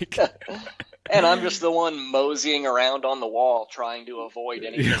my bike. And I'm just the one moseying around on the wall trying to avoid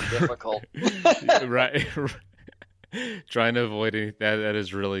anything difficult. Right. Trying to avoid anything. That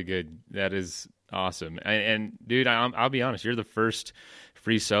is really good. That is awesome. And dude, I'll be honest, you're the first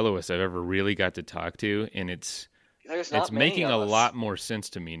free soloist I've ever really got to talk to, and it's making a lot more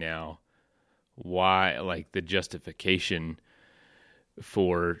sense to me now why, like, the justification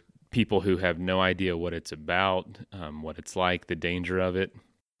for people who have no idea what it's about, what it's like, the danger of it.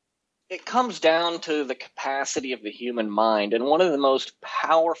 It comes down to the capacity of the human mind, and one of the most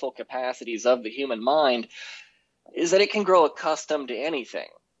powerful capacities of the human mind is that it can grow accustomed to anything.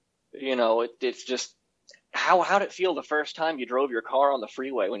 It's just, how did it feel the first time you drove your car on the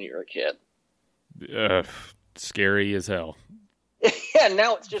freeway when you were a kid? Scary as hell. Yeah,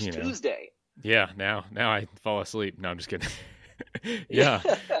 now it's just Tuesday. Yeah, now I fall asleep. No, I'm just kidding. Yeah,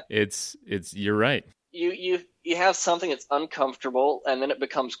 it's you're right. You have something that's uncomfortable, and then it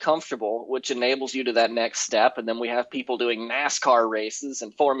becomes comfortable, which enables you to that next step. And then we have people doing NASCAR races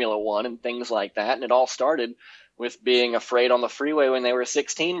and Formula One and things like that. And it all started with being afraid on the freeway when they were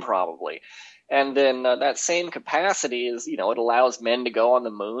 16, probably. And then that same capacity is, it allows men to go on the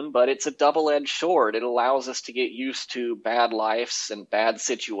moon, but it's a double-edged sword. It allows us to get used to bad lives and bad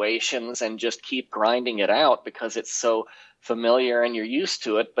situations and just keep grinding it out because it's so familiar and you're used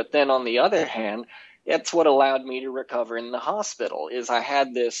to it. But then on the other hand, it's what allowed me to recover in the hospital. Is I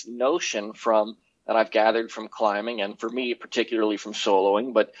had this notion that I've gathered from climbing, and for me particularly from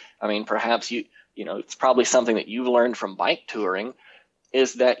soloing, but I mean perhaps it's probably something that you've learned from bike touring,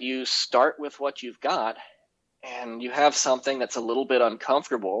 is that you start with what you've got and you have something that's a little bit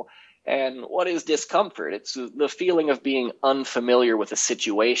uncomfortable. And what is discomfort? It's the feeling of being unfamiliar with a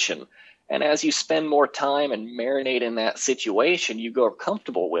situation. And as you spend more time and marinate in that situation, you grow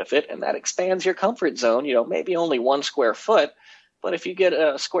comfortable with it, and that expands your comfort zone, maybe only 1 square foot. But if you get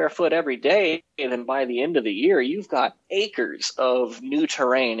a square foot every day, then by the end of the year, you've got acres of new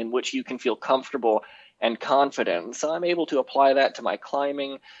terrain in which you can feel comfortable and confident. So I'm able to apply that to my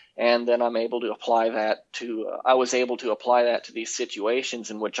climbing, and then I'm able to apply that to these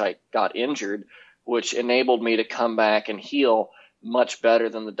situations in which I got injured, which enabled me to come back and heal much better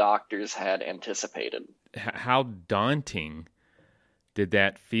than the doctors had anticipated. How daunting did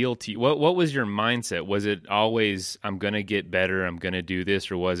that feel to you? What was your mindset? Was it always, I'm going to get better, I'm going to do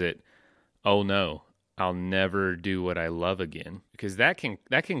this, or was it, oh no, I'll never do what I love again? Because that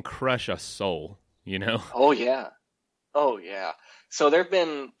can crush a soul, Oh yeah. So there have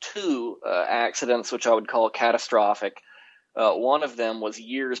been 2 accidents which I would call catastrophic. One of them was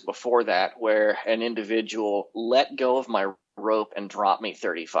years before that, where an individual let go of my rope and dropped me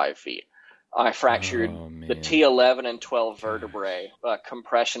 35 feet. I fractured the T11 and 12 vertebrae,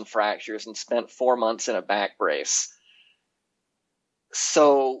 compression fractures, and spent 4 months in a back brace.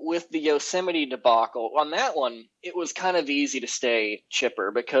 So with the Yosemite debacle, on that one, it was kind of easy to stay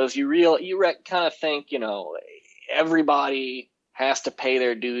chipper because you kind of think, everybody has to pay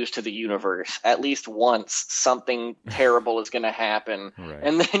their dues to the universe. At least once something terrible is going to happen. Right.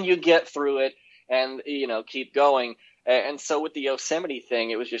 And then you get through it and, keep going. And so with the Yosemite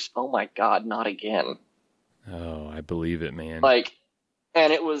thing, it was just, oh my God, not again. Oh, I believe it, man.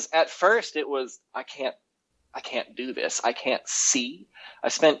 And it was, at first it was, I can't do this. I can't see. I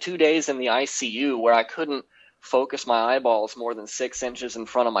spent 2 days in the ICU where I couldn't focus my eyeballs more than 6 inches in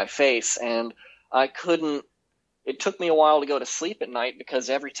front of my face. And it took me a while to go to sleep at night because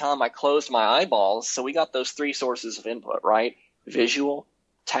every time I closed my eyeballs, so we got those 3 sources of input, right? Visual,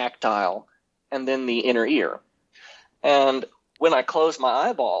 tactile, and then the inner ear. And when I closed my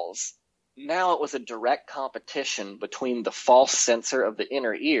eyeballs, now it was a direct competition between the false sensor of the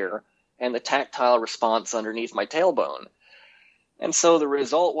inner ear and the tactile response underneath my tailbone. And so the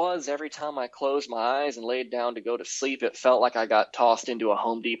result was every time I closed my eyes and laid down to go to sleep, it felt like I got tossed into a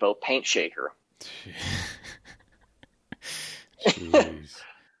Home Depot paint shaker. Jeez.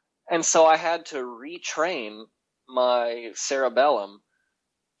 And so I had to retrain my cerebellum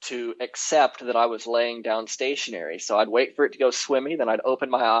to accept that I was laying down stationary. So I'd wait for it to go swimmy, then I'd open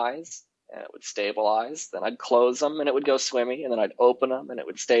my eyes and it would stabilize. Then I'd close them and it would go swimmy, and then I'd open them and it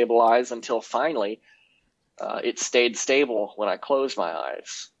would stabilize until finally it stayed stable when I closed my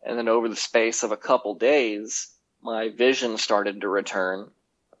eyes. And then over the space of a couple days, my vision started to return.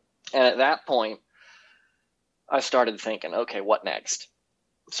 And at that point, I started thinking, okay, what next?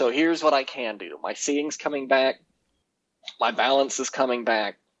 So here's what I can do. My seeing's coming back. My balance is coming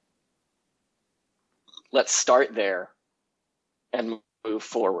back. Let's start there and move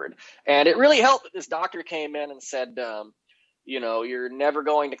forward. And it really helped that this doctor came in and said, you're never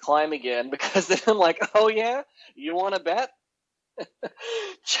going to climb again, because then I'm like, oh yeah, you want to bet?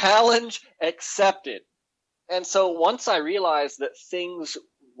 Challenge accepted. And so once I realized that things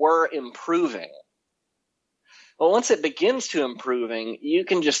were improving, well, once it begins to improving, you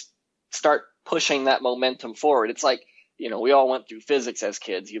can just start pushing that momentum forward. It's like, we all went through physics as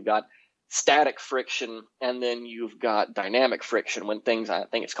kids. You've got static friction, and then you've got dynamic friction when things, I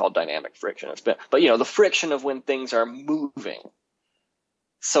think it's called dynamic friction. But the friction of when things are moving.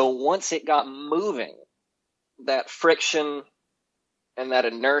 So once it got moving, that friction and that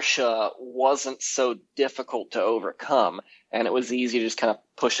inertia wasn't so difficult to overcome. And it was easy to just kind of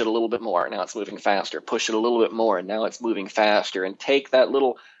push it a little bit more. Now it's moving faster. Push it a little bit more, and now it's moving faster. And take that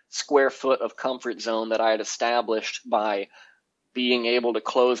little square foot of comfort zone that I had established by being able to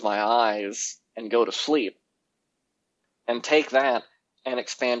close my eyes and go to sleep, and take that and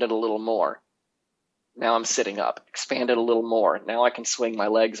expand it a little more. Now I'm sitting up. Expand it a little more. Now I can swing my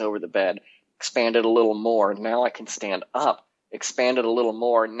legs over the bed. Expand it a little more. Now I can stand up. Expand it a little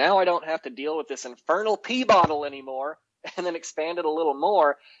more. Now I don't have to deal with this infernal pee bottle anymore. And then expand it a little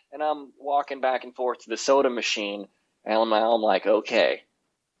more, and I'm walking back and forth to the soda machine, and now I'm like, okay,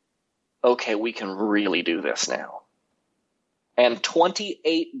 we can really do this now. And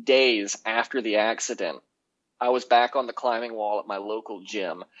 28 days after the accident, I was back on the climbing wall at my local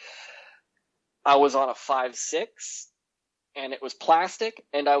gym. I was on a 5.6, and it was plastic,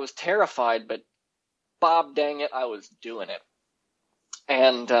 and I was terrified, but Bob dang it, I was doing it.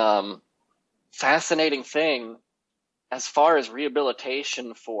 And fascinating thing, as far as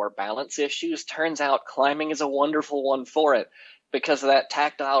rehabilitation for balance issues, turns out climbing is a wonderful one for it because of that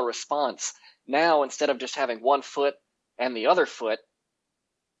tactile response. Now, instead of just having one foot and the other foot,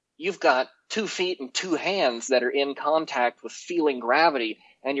 you've got 2 feet and 2 hands that are in contact with feeling gravity,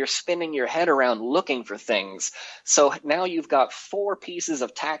 and you're spinning your head around looking for things. So now you've got 4 pieces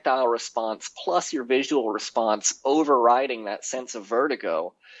of tactile response plus your visual response overriding that sense of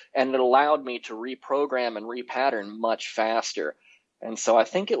vertigo. And it allowed me to reprogram and repattern much faster. And so I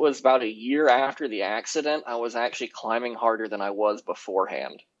think it was about a year after the accident, I was actually climbing harder than I was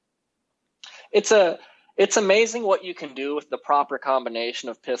beforehand. It's amazing what you can do with the proper combination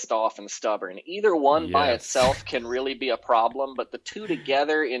of pissed off and stubborn. Either one by itself can really be a problem, but the two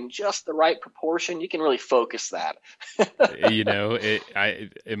together in just the right proportion, you can really focus that.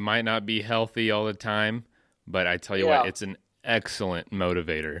 It might not be healthy all the time, but I tell you what, it's an excellent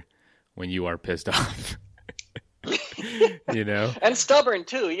motivator when you are pissed off. And stubborn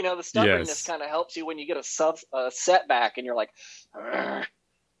too. The stubbornness kind of helps you when you get a setback and you're like, "Argh."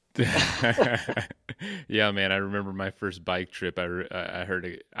 Yeah, man, I remember my first bike trip. I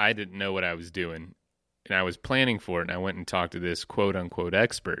heard I didn't know what I was doing, and I was planning for it, and I went and talked to this quote-unquote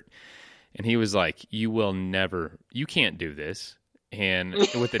expert, and he was like, you can't do this, and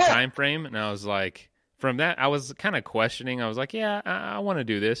with the time frame, and I was like, from that, I was kind of questioning. I was like, yeah, I want to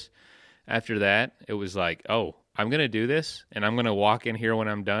do this. After that, it was like, oh, I'm going to do this, and I'm going to walk in here when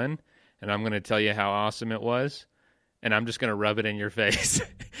I'm done, and I'm going to tell you how awesome it was. and I'm just going to rub it in your face.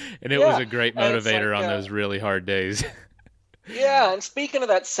 And it was a great motivator on those really hard days. Yeah, and speaking of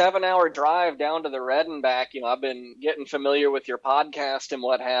that 7-hour drive down to the Red and back, I've been getting familiar with your podcast and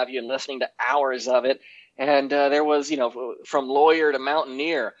what have you, and listening to hours of it. And there was, from lawyer to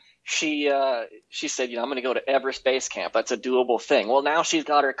mountaineer, she said, I'm going to go to Everest Base Camp. That's a doable thing. Well, now she's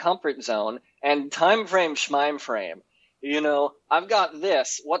got her comfort zone and time frame, schmime frame. I've got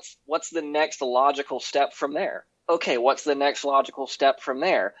this. What's the next logical step from there? Okay, what's the next logical step from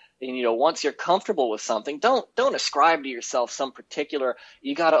there? And, once you're comfortable with something, don't ascribe to yourself some particular,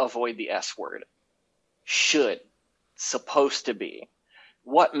 you got to avoid the S word. Should, supposed to be.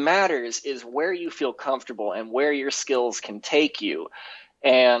 What matters is where you feel comfortable and where your skills can take you.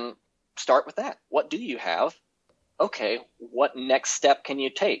 And start with that. What do you have? Okay, what next step can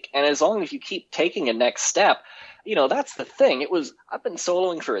you take? And as long as you keep taking a next step, that's the thing. I've been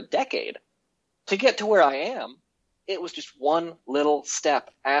soloing for a decade. To get to where I am, it was just one little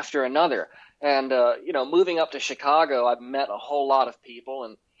step after another. And, moving up to Chicago, I've met a whole lot of people.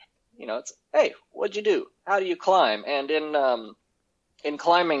 And, it's, hey, what'd you do? How do you climb? And in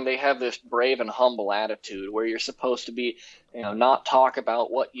climbing, they have this brave and humble attitude where you're supposed to be, not talk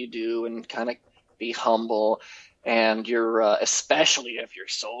about what you do and kind of be humble. And you're, especially if you're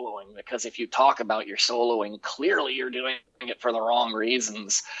soloing, because if you talk about your soloing, clearly you're doing it for the wrong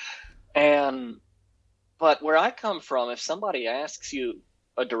reasons. But where I come from, if somebody asks you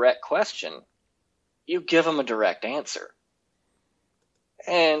a direct question, you give them a direct answer.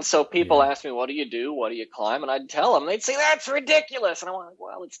 And so people ask me, what do you do? What do you climb? And I'd tell them, they'd say, that's ridiculous. And I'm like,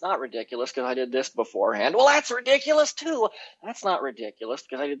 well, it's not ridiculous because I did this beforehand. Well, that's ridiculous too. That's not ridiculous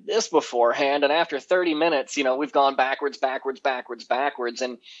because I did this beforehand. And after 30 minutes, we've gone backwards.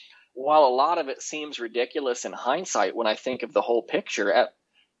 And while a lot of it seems ridiculous in hindsight, when I think of the whole picture, at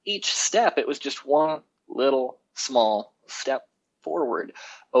each step, it was just one little small step forward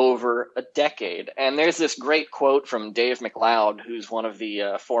over a decade. And there's this great quote from Dave McLeod, who's one of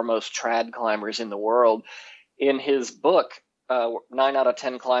the foremost trad climbers in the world. In his book, 9 out of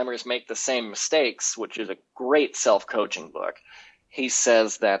 10 climbers make the same mistakes, which is a great self-coaching book. He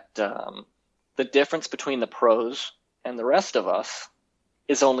says that the difference between the pros and the rest of us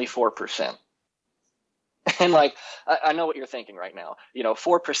is only 4%. And I know what you're thinking right now.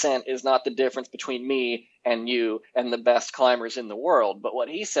 4% is not the difference between me and you and the best climbers in the world. But what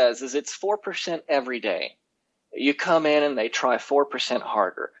he says is it's 4% every day. You come in and they try 4%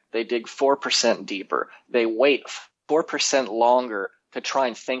 harder. They dig 4% deeper. They wait 4% longer to try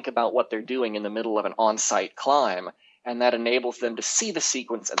and think about what they're doing in the middle of an on-site climb. And that enables them to see the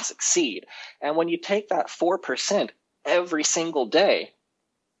sequence and succeed. And when you take that 4% every single day,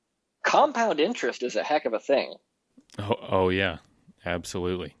 compound interest is a heck of a thing. Oh yeah,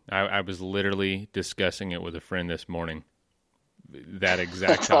 absolutely. I was literally discussing it with a friend this morning. That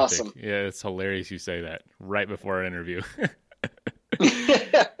exact topic. Awesome. Yeah, it's hilarious you say that right before our interview.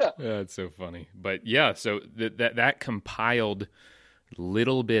 That's so funny. But yeah, so that compiled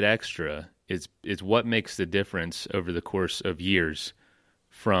little bit extra is what makes the difference over the course of years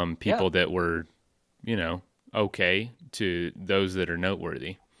from people that were, okay to those that are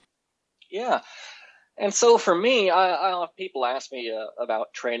noteworthy. Yeah. And so for me, I people ask me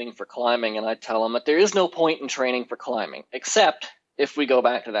about training for climbing, and I tell them that there is no point in training for climbing, except if we go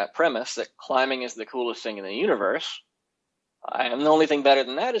back to that premise that climbing is the coolest thing in the universe. And the only thing better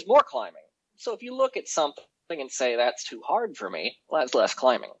than that is more climbing. So if you look at something and say, that's too hard for me, well, that's less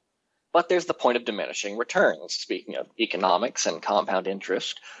climbing. But there's the point of diminishing returns. Speaking of economics and compound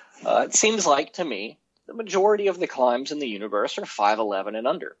interest, it seems like to me the majority of the climbs in the universe are 5'11" and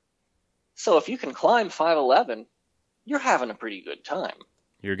under. So if you can climb 5'11", you're having a pretty good time.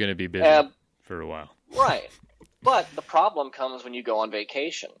 You're going to be busy for a while. Right. But the problem comes when you go on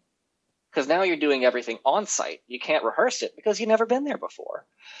vacation. Because now you're doing everything on site. You can't rehearse it because you've never been there before.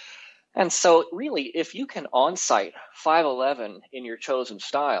 And so really, if you can on-site 5'11" in your chosen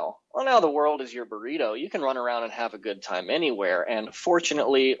style, well, now the world is your burrito. You can run around and have a good time anywhere. And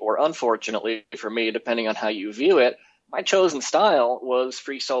fortunately or unfortunately for me, depending on how you view it, my chosen style was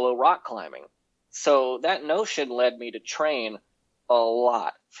free solo rock climbing. So that notion led me to train a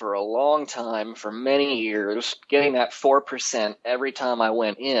lot for a long time, for many years, getting that 4% every time I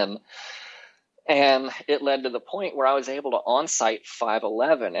went in. And it led to the point where I was able to on-site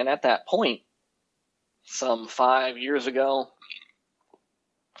 5'11". And at that point, some 5 years ago,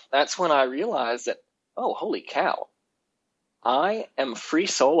 that's when I realized that, oh, holy cow, I am free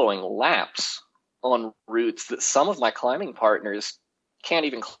soloing laps on routes that some of my climbing partners can't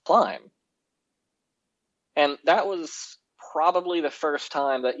even climb. And that was probably the first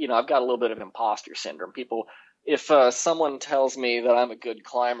time that, I've got a little bit of imposter syndrome. People if someone tells me that I'm a good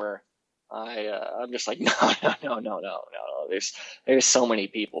climber, I'm just like, no. There's so many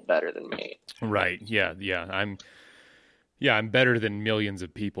people better than me. Right. Yeah. I'm better than millions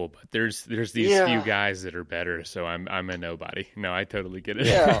of people, but there's these few guys that are better, so I'm a nobody. No, I totally get it.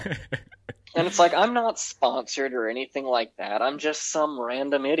 Yeah. And it's like, I'm not sponsored or anything like that. I'm just some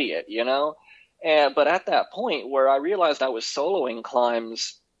random idiot, you know? But at that point where I realized I was soloing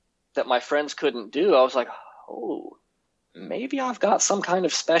climbs that my friends couldn't do, I was like, oh, maybe I've got some kind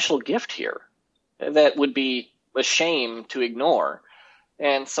of special gift here that would be a shame to ignore.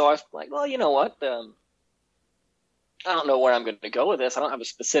 And so I was like, well, you know what? I don't know where I'm going to go with this. I don't have a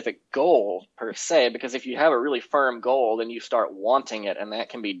specific goal per se, because if you have a really firm goal, then you start wanting it, and that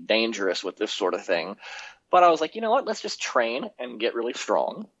can be dangerous with this sort of thing. But I was like, you know what? Let's just train and get really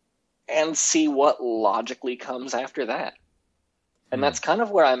strong and see what logically comes after that. And that's kind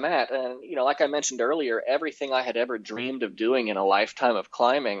of where I'm at. And, you know, like I mentioned earlier, everything I had ever dreamed of doing in a lifetime of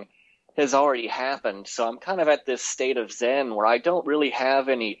climbing has already happened. So I'm kind of at this state of Zen where I don't really have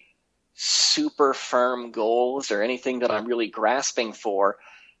any super firm goals or anything that I'm really grasping for.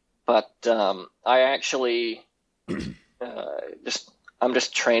 But I actually I'm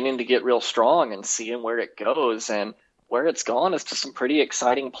just training to get real strong and seeing where it goes. And where it's gone is to some pretty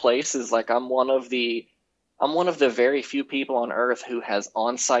exciting places. Like I'm one of the very few people on Earth who has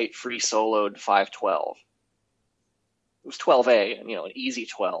on-site free soloed 512. It was 12A, and you know, an easy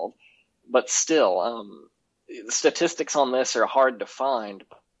 12, but still, the statistics on this are hard to find.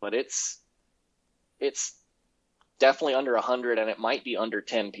 But it's definitely under 100, and it might be under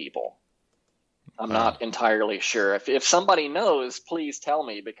 10 people. I'm not entirely sure. If somebody knows, please tell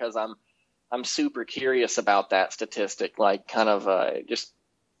me, because I'm super curious about that statistic. Like, kind of just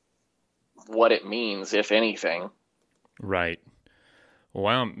what it means, if anything. Right.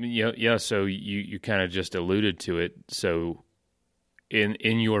 Wow. Yeah. So you kind of just alluded to it. So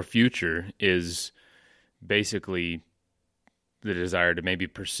in your future is basically the desire to maybe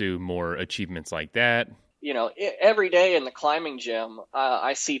pursue more achievements like that. You know, every day in the climbing gym,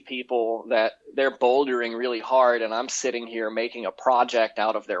 I see people that they're bouldering really hard, and I'm sitting here making a project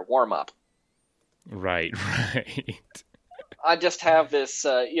out of their warm-up. Right. I just have this,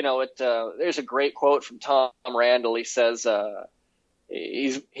 there's a great quote from Tom Randall. He says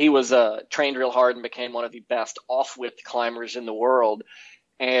he was trained real hard and became one of the best off-width climbers in the world.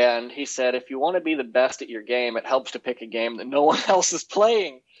 And he said, if you want to be the best at your game, it helps to pick a game that no one else is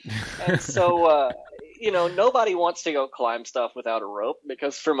playing. And so, nobody wants to go climb stuff without a rope,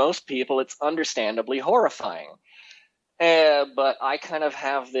 because for most people, it's understandably horrifying. But I kind of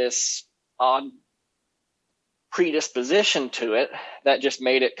have this odd predisposition to it that just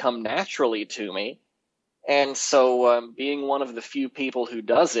made it come naturally to me. And so being one of the few people who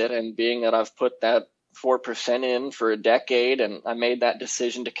does it, and being that I've put that 4% in for a decade, and I made that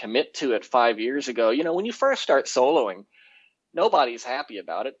decision to commit to it 5 years ago. You know, when you first start soloing, nobody's happy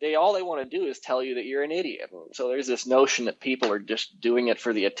about it. All they want to do is tell you that you're an idiot. And so there's this notion that people are just doing it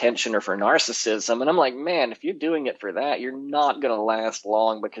for the attention or for narcissism. And I'm like, man, if you're doing it for that, you're not going to last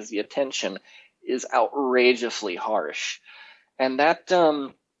long, because the attention is outrageously harsh. And that,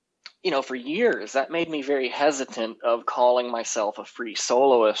 for years, that made me very hesitant of calling myself a free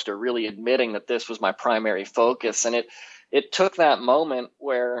soloist, or really admitting that this was my primary focus. And it took that moment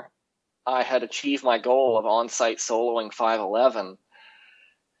where I had achieved my goal of on-site soloing 511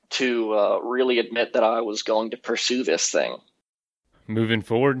 to really admit that I was going to pursue this thing. Moving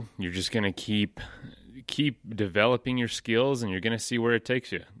forward, you're just going to keep developing your skills, and you're going to see where it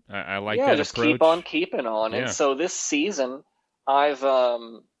takes you. I like that approach. Yeah, just keep on keeping on. Yeah. And so this season, I had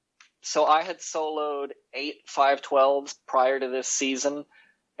soloed 8 512s prior to this season,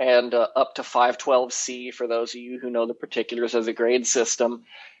 and up to 512C for those of you who know the particulars of the grade system.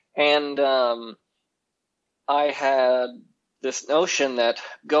 And I had this notion that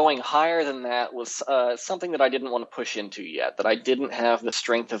going higher than that was something that I didn't want to push into yet, that I didn't have the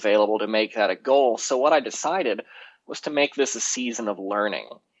strength available to make that a goal. So what I decided was to make this a season of learning.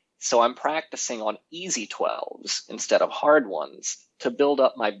 So I'm practicing on easy 12s instead of hard ones to build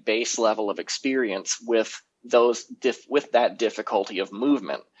up my base level of experience with that difficulty of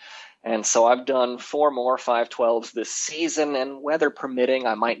movement. And so I've done 4 more 512s this season, and weather permitting,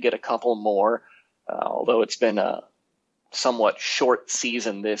 I might get a couple more, although it's been a somewhat short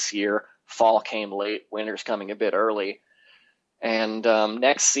season this year. Fall came late, winter's coming a bit early. And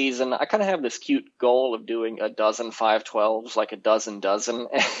next season, I kind of have this cute goal of doing a dozen 512s, like a dozen.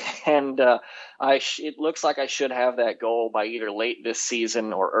 And it looks like I should have that goal by either late this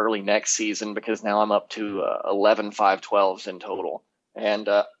season or early next season, because now I'm up to 11 512s in total. And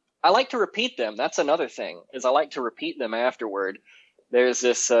I like to repeat them. That's another thing, is I like to repeat them afterward. There's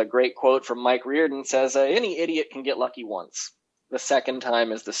this great quote from Mike Reardon says, any idiot can get lucky once. The second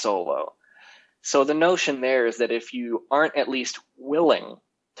time is the solo. So the notion there is that if you aren't at least willing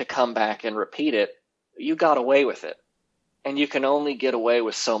to come back and repeat it, you got away with it. And you can only get away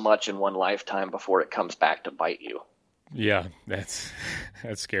with so much in one lifetime before it comes back to bite you. Yeah, that's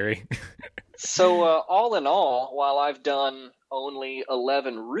scary. So all in all, while I've done only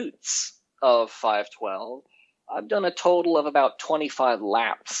 11 routes of 512, I've done a total of about 25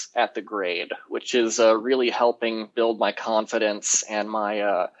 laps at the grade, which is really helping build my confidence and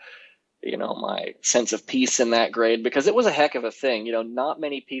my my sense of peace in that grade, because it was a heck of a thing. Not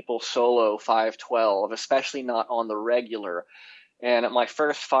many people solo 512, especially not on the regular. And at my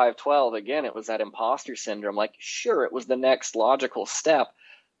first 512, again, it was that imposter syndrome. Like, sure, it was the next logical step,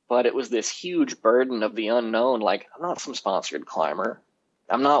 but it was this huge burden of the unknown. Like, I'm not some sponsored climber.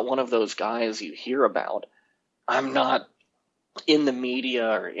 I'm not one of those guys you hear about. I'm not in the media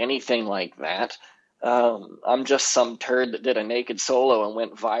or anything like that. I'm just some turd that did a naked solo and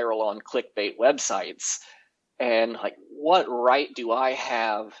went viral on clickbait websites. And like, what right do I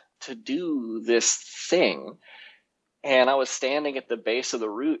have to do this thing? And I was standing at the base of the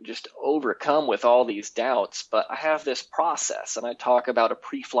route, just overcome with all these doubts. But I have this process, and I talk about a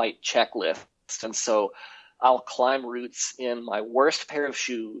pre-flight checklist. And so I'll climb routes in my worst pair of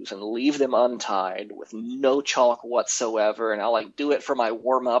shoes and leave them untied with no chalk whatsoever. And I'll do it for my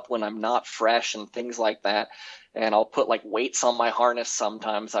warm up when I'm not fresh and things like that. And I'll put weights on my harness.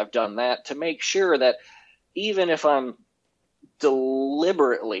 Sometimes I've done that to make sure that even if I'm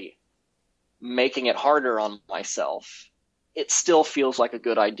deliberately making it harder on myself, it still feels like a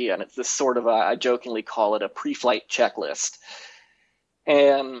good idea. And it's this sort of, I jokingly call it a pre-flight checklist.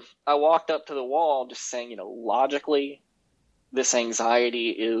 And I walked up to the wall just saying, logically, this anxiety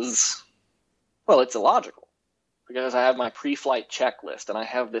is, it's illogical, because I have my pre-flight checklist and I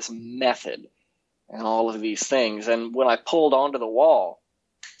have this method and all of these things. And when I pulled onto the wall,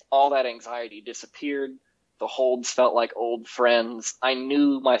 all that anxiety disappeared. The holds felt like old friends. I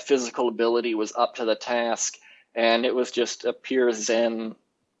knew my physical ability was up to the task, and it was just a pure Zen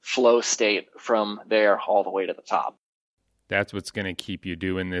flow state from there all the way to the top. That's what's going to keep you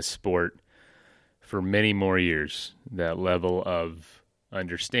doing this sport for many more years. That level of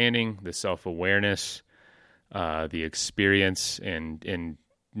understanding, the self-awareness, the experience, and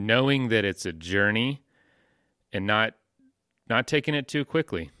knowing that it's a journey and not taking it too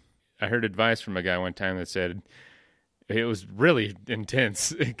quickly. I heard advice from a guy one time that said, it was really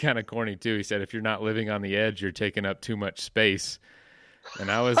intense, kind of corny too. He said, if you're not living on the edge, you're taking up too much space. And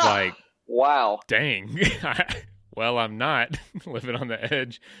I was like, wow, dang. Well, I'm not living on the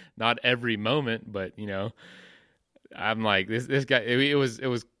edge, not every moment, but I'm like, this guy, it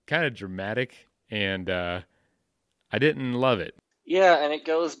was kind of dramatic, and I didn't love it. Yeah. And it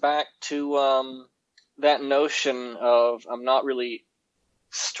goes back to that notion of, I'm not really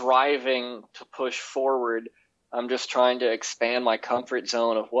striving to push forward. I'm just trying to expand my comfort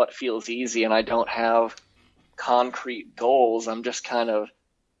zone of what feels easy, and I don't have concrete goals. I'm just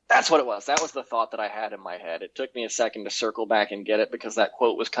that's what it was. That was the thought that I had in my head. It took me a second to circle back and get it, because that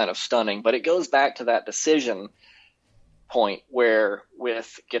quote was kind of stunning. But it goes back to that decision point where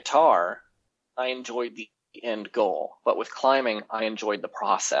with guitar, I enjoyed the end goal. But with climbing, I enjoyed the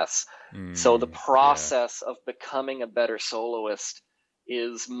process. So the process of becoming a better soloist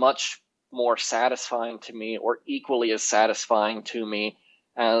is much more satisfying to me, or equally as satisfying to me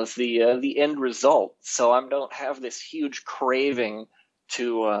as the end result. So I don't have this huge craving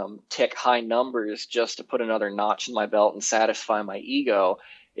to tick high numbers just to put another notch in my belt and satisfy my ego.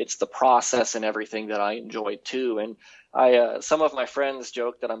 It's the process and everything that I enjoy too. And some of my friends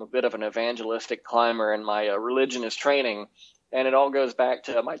joke that I'm a bit of an evangelistic climber, and my religion is training. And it all goes back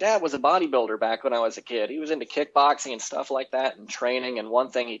to, my dad was a bodybuilder back when I was a kid. He was into kickboxing and stuff like that and training. And one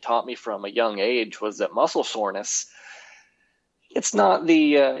thing he taught me from a young age was that muscle soreness, it's not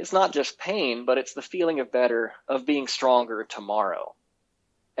just pain, but it's the feeling of being stronger tomorrow.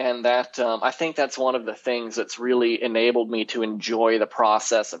 And that, I think that's one of the things that's really enabled me to enjoy the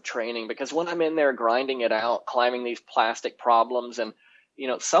process of training, because when I'm in there grinding it out, climbing these plastic problems, and,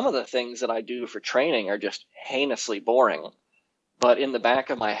 some of the things that I do for training are just heinously boring. But in the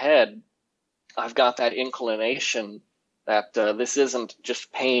back of my head, I've got that inclination that this isn't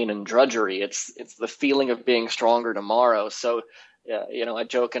just pain and drudgery. It's the feeling of being stronger tomorrow. So, I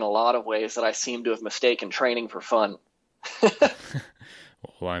joke in a lot of ways that I seem to have mistaken training for fun.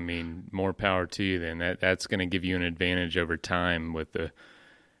 Well, I mean, more power to you then. That's going to give you an advantage over time with the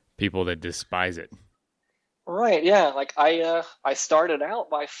people that despise it. Right, yeah. Like I started out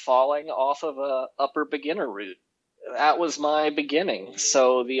by falling off of a upper beginner route. That was my beginning.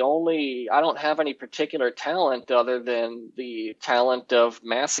 So I don't have any particular talent other than the talent of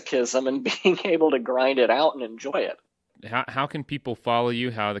masochism and being able to grind it out and enjoy it. How can people follow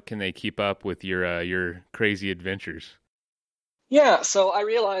you? How can they keep up with your crazy adventures? Yeah, so I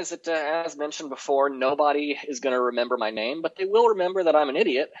realize that, as mentioned before, nobody is going to remember my name, but they will remember that I'm an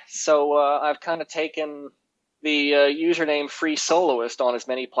idiot. So I've kind of taken the username Free Soloist on as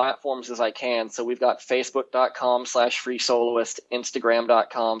many platforms as I can. So we've got Facebook.com/Free Soloist,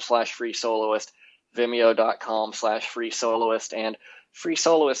 Instagram.com/Free Soloist, Vimeo.com/Free Soloist, and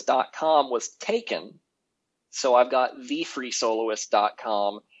FreeSoloist.com was taken. So I've got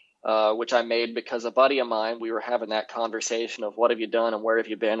TheFreeSoloist.com, which I made because a buddy of mine, we were having that conversation of what have you done and where have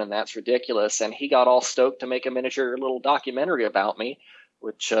you been, and that's ridiculous. And he got all stoked to make a miniature little documentary about me,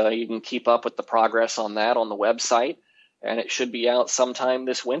 which you can keep up with the progress on that on the website, and it should be out sometime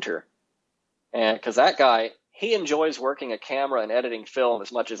this winter. And because that guy, he enjoys working a camera and editing film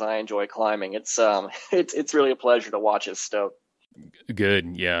as much as I enjoy climbing. It's really a pleasure to watch his stoke.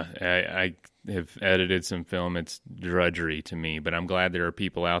 Good, yeah. I have edited some film. It's drudgery to me, but I'm glad there are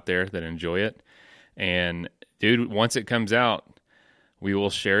people out there that enjoy it. And dude, once it comes out, we will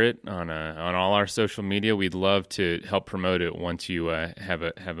share it on all our social media. We'd love to help promote it once you have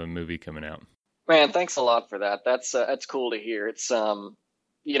a movie coming out. Man, thanks a lot for that. That's cool to hear. It's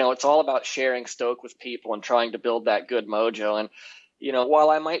it's all about sharing stoke with people and trying to build that good mojo. And while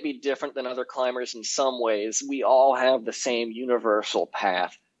I might be different than other climbers in some ways, we all have the same universal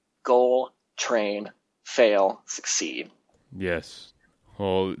path: goal, train, fail, succeed. Yes.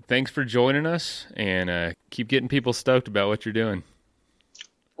 Well, thanks for joining us, and keep getting people stoked about what you're doing.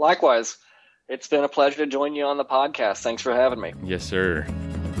 Likewise. It's been a pleasure to join you on the podcast. Thanks for having me. Yes, sir.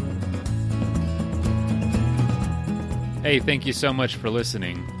 Hey, thank you so much for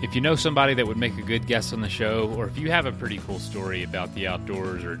listening. If you know somebody that would make a good guest on the show, or if you have a pretty cool story about the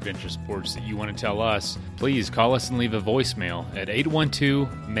outdoors or adventure sports that you want to tell us, please call us and leave a voicemail at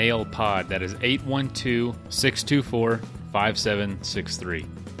 812-MAIL-POD. That is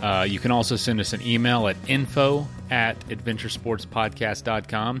 812-624-5763. You can also send us an email at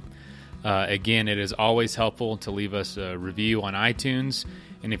info@adventuresportspodcast.com. Again, it is always helpful to leave us a review on iTunes.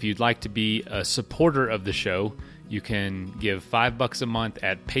 And if you'd like to be a supporter of the show, you can give $5 a month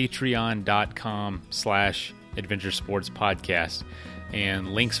at patreon.com/adventuresportspodcast.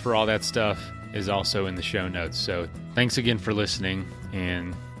 And links for all that stuff is also in the show notes. So thanks again for listening.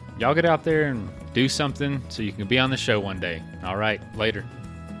 And y'all get out there and do something so you can be on the show one day. All right, later.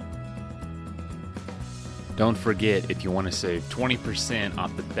 Don't forget, if you want to save 20%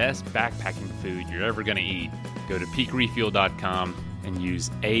 off the best backpacking food you're ever going to eat, go to peakrefuel.com and use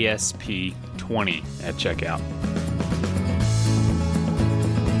ASP20 at checkout.